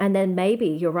 And then maybe,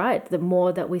 you're right, the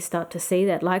more that we start to see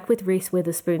that, like with Reese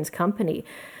Witherspoon's company,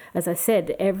 as I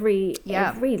said, every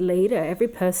leader, every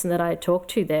person that I talk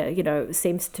to there,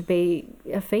 seems to be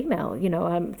a female.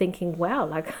 I'm thinking, wow,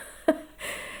 like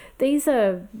this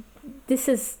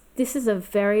is a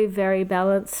very, very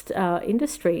balanced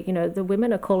industry. The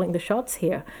women are calling the shots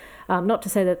here. Not to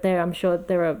say that I'm sure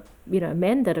there are,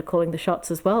 men that are calling the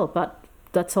shots as well, but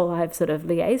that's all I've sort of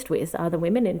liaised with, are the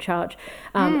women in charge.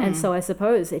 And so I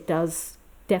suppose it does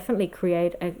definitely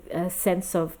create a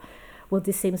sense of, well,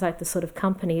 this seems like the sort of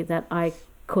company that I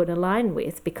could align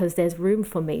with, because there's room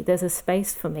for me, there's a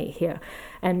space for me here.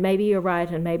 And maybe you're right,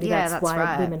 and maybe that's why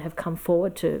right. Women have come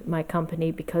forward to my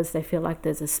company, because they feel like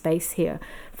there's a space here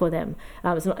for them.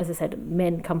 It's not, as I said,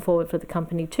 men come forward for the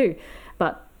company too.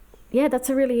 But yeah, that's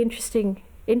a really interesting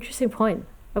point.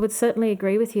 I would certainly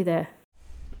agree with you there.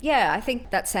 Yeah, I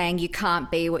think that saying you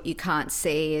can't be what you can't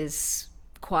see is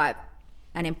quite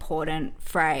an important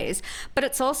phrase. But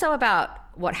it's also about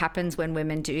what happens when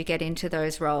women do get into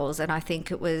those roles. And I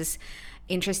think it was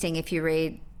interesting, if you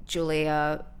read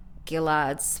Julia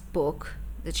Gillard's book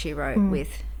that she wrote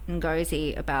with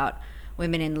Ngozi about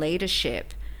women in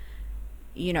leadership,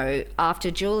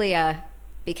 after Julia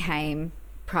became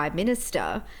Prime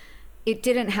Minister, it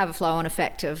didn't have a flow-on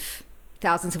effect of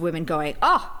thousands of women going,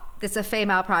 oh, there's a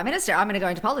female Prime Minister, I'm going to go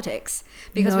into politics.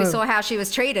 Because we saw how she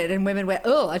was treated, and women went,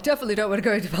 oh, I definitely don't want to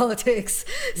go into politics.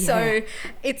 Yeah. So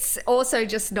it's also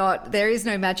just not, there is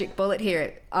no magic bullet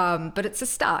here, but it's a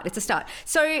start.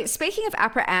 So speaking of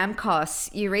APRA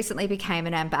AMCOS, you recently became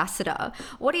an ambassador.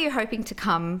 What are you hoping to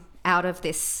come out of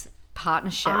this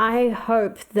partnership? I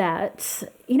hope that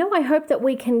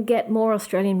we can get more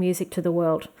Australian music to the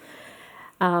world.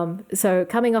 So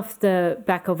coming off the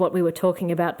back of what we were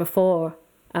talking about before,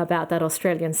 about that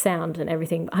Australian sound and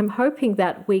everything, I'm hoping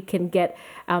that we can get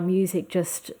our music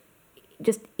just,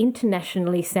 just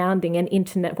internationally sounding and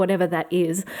whatever that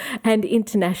is, and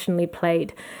internationally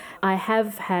played. I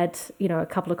have had, a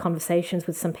couple of conversations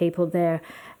with some people there.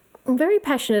 I'm very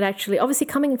passionate, actually, obviously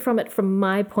coming from it from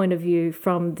my point of view,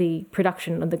 from the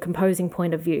production and the composing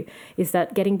point of view, is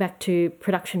that getting back to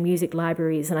production music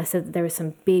libraries. And I said that there are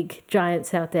some big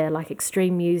giants out there like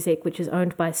Extreme Music, which is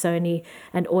owned by Sony,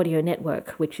 and Audio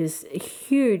Network, which is a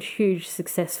huge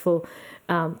successful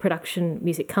production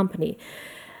music company.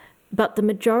 But the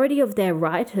majority of their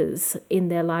writers in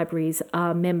their libraries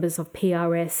are members of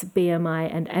PRS,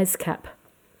 BMI and ASCAP.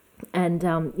 And,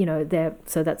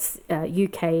 so that's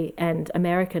UK and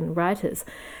American writers.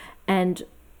 And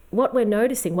what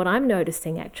I'm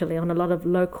noticing actually on a lot of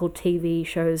local TV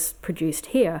shows produced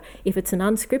here, if it's an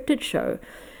unscripted show,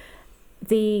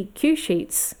 the cue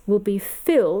sheets will be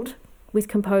filled with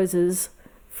composers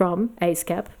from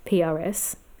ASCAP,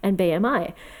 PRS and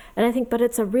BMI. And I think, but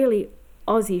it's a really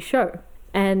Aussie show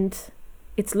and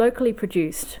it's locally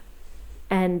produced,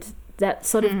 and that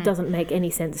sort of doesn't make any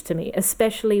sense to me,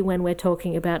 especially when we're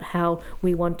talking about how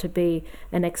we want to be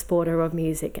an exporter of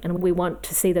music and we want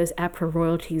to see those APRA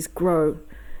royalties grow,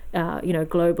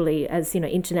 globally as,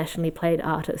 internationally played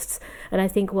artists. And I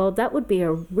think, well, that would be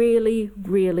a really,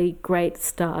 really great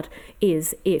start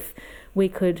is if we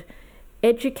could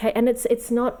educate, and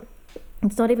it's not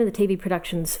even the TV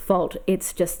production's fault.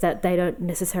 It's just that they don't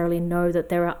necessarily know that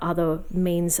there are other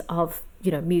means of,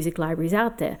 music libraries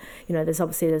out there.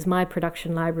 There's my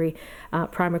production library,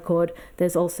 Primacord.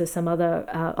 There's also some other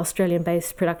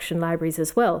Australian-based production libraries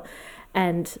as well.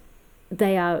 And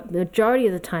they are, the majority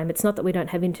of the time, it's not that we don't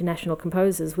have international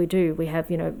composers. We do. We have,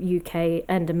 UK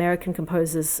and American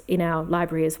composers in our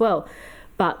library as well.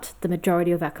 But the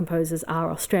majority of our composers are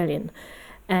Australian.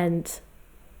 And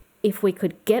if we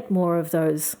could get more of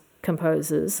those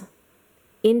composers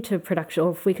into production, or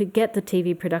if we could get the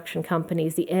TV production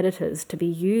companies, the editors, to be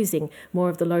using more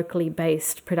of the locally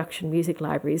based production music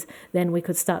libraries, then we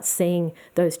could start seeing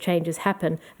those changes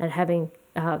happen and having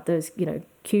those,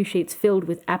 cue sheets filled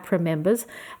with APRA members,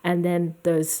 and then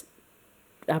those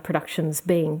productions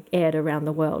being aired around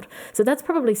the world. So that's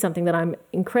probably something that I'm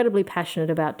incredibly passionate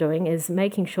about doing, is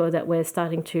making sure that we're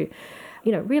starting to,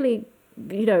 really,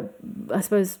 I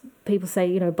suppose people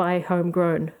say, buy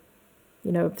homegrown,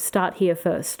 start here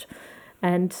first.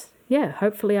 And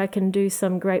hopefully I can do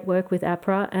some great work with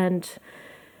APRA, and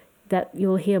that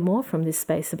you'll hear more from this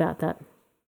space about that.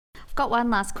 I've got one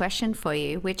last question for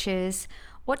you, which is,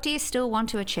 what do you still want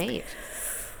to achieve?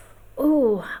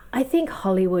 Oh, I think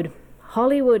Hollywood.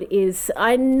 Hollywood is,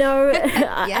 I know,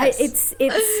 it's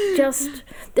just,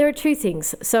 there are two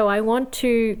things. So I want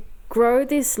to grow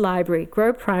this library,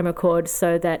 grow Primacord,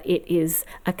 so that it is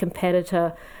a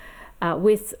competitor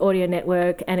with Audio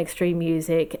Network and Extreme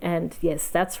Music. And yes,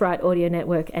 that's right, Audio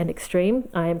Network and Extreme.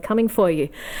 I am coming for you.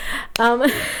 Love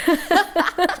it.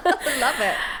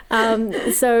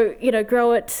 So,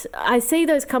 grow it. I see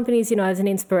those companies, as an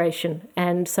inspiration.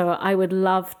 And so I would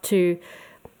love to,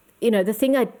 the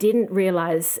thing I didn't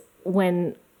realize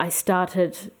when I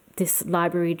started this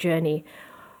library journey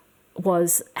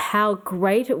was how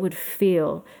great it would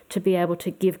feel to be able to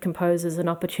give composers an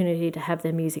opportunity to have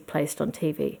their music placed on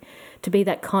TV, to be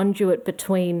that conduit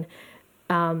between,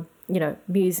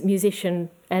 musician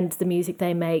and the music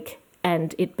they make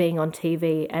and it being on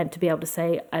TV, and to be able to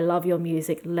say, I love your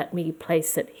music, let me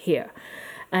place it here.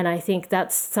 And I think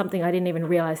that's something I didn't even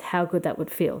realize how good that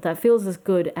would feel. That feels as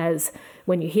good as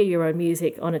when you hear your own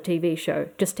music on a TV show,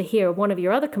 just to hear one of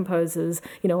your other composers,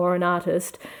 or an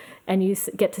artist, and you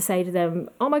get to say to them,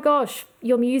 oh my gosh,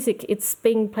 your music, it's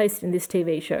being placed in this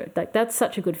TV show. Like, that's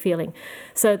such a good feeling.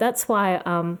 So that's why,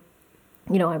 I'm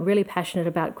really passionate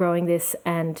about growing this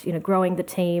and, growing the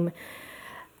team.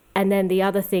 And then the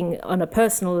other thing on a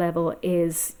personal level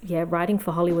is, writing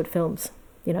for Hollywood films.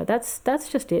 That's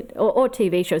just it. Or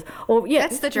TV shows. Or,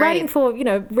 that's the dream. Writing for,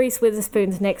 Reese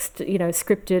Witherspoon's next,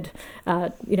 scripted,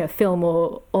 film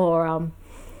or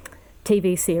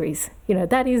TV series.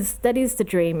 That is the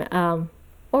dream.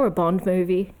 Or a Bond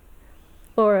movie,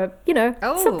 or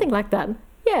something like that.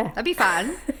 Yeah, that'd be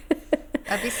fun.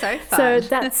 That'd be so fun. So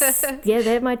that's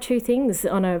they're my two things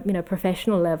on a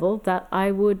professional level that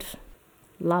I would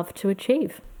love to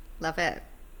achieve. Love it.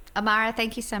 Amara,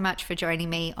 thank you so much for joining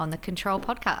me on the Control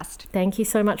podcast. Thank you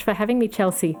so much for having me,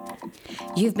 Chelsea.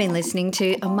 You've been listening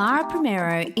to Amara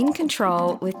Primero in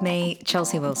Control with me,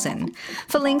 Chelsea Wilson.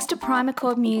 For links to Primer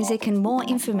Chord music and more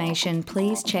information,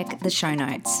 please check the show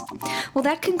notes. Well,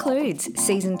 that concludes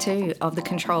Season 2 of the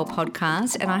Control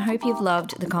podcast, and I hope you've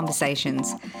loved the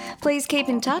conversations. Please keep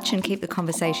in touch and keep the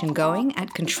conversation going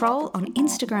at Control on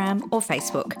Instagram or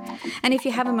Facebook. And if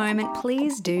you have a moment,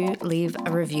 please do leave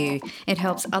a review. It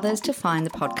helps others to find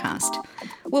the podcast.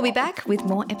 We'll be back with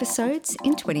more episodes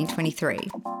in 2023.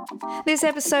 This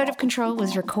episode of Control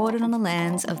was recorded on the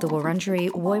lands of the Wurundjeri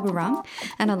Woiwurrung,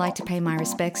 and I'd like to pay my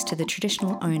respects to the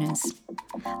traditional owners.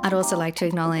 I'd also like to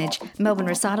acknowledge Melbourne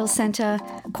Recital Centre,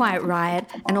 Quiet Riot,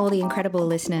 and all the incredible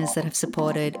listeners that have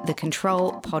supported the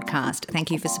Control podcast.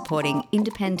 Thank you for supporting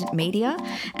independent media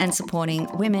and supporting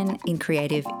women in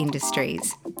creative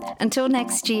industries. Until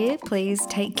next year, please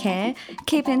take care,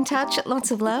 keep in touch,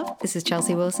 lots of love. This is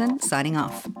Chelsea Wilson signing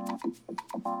off.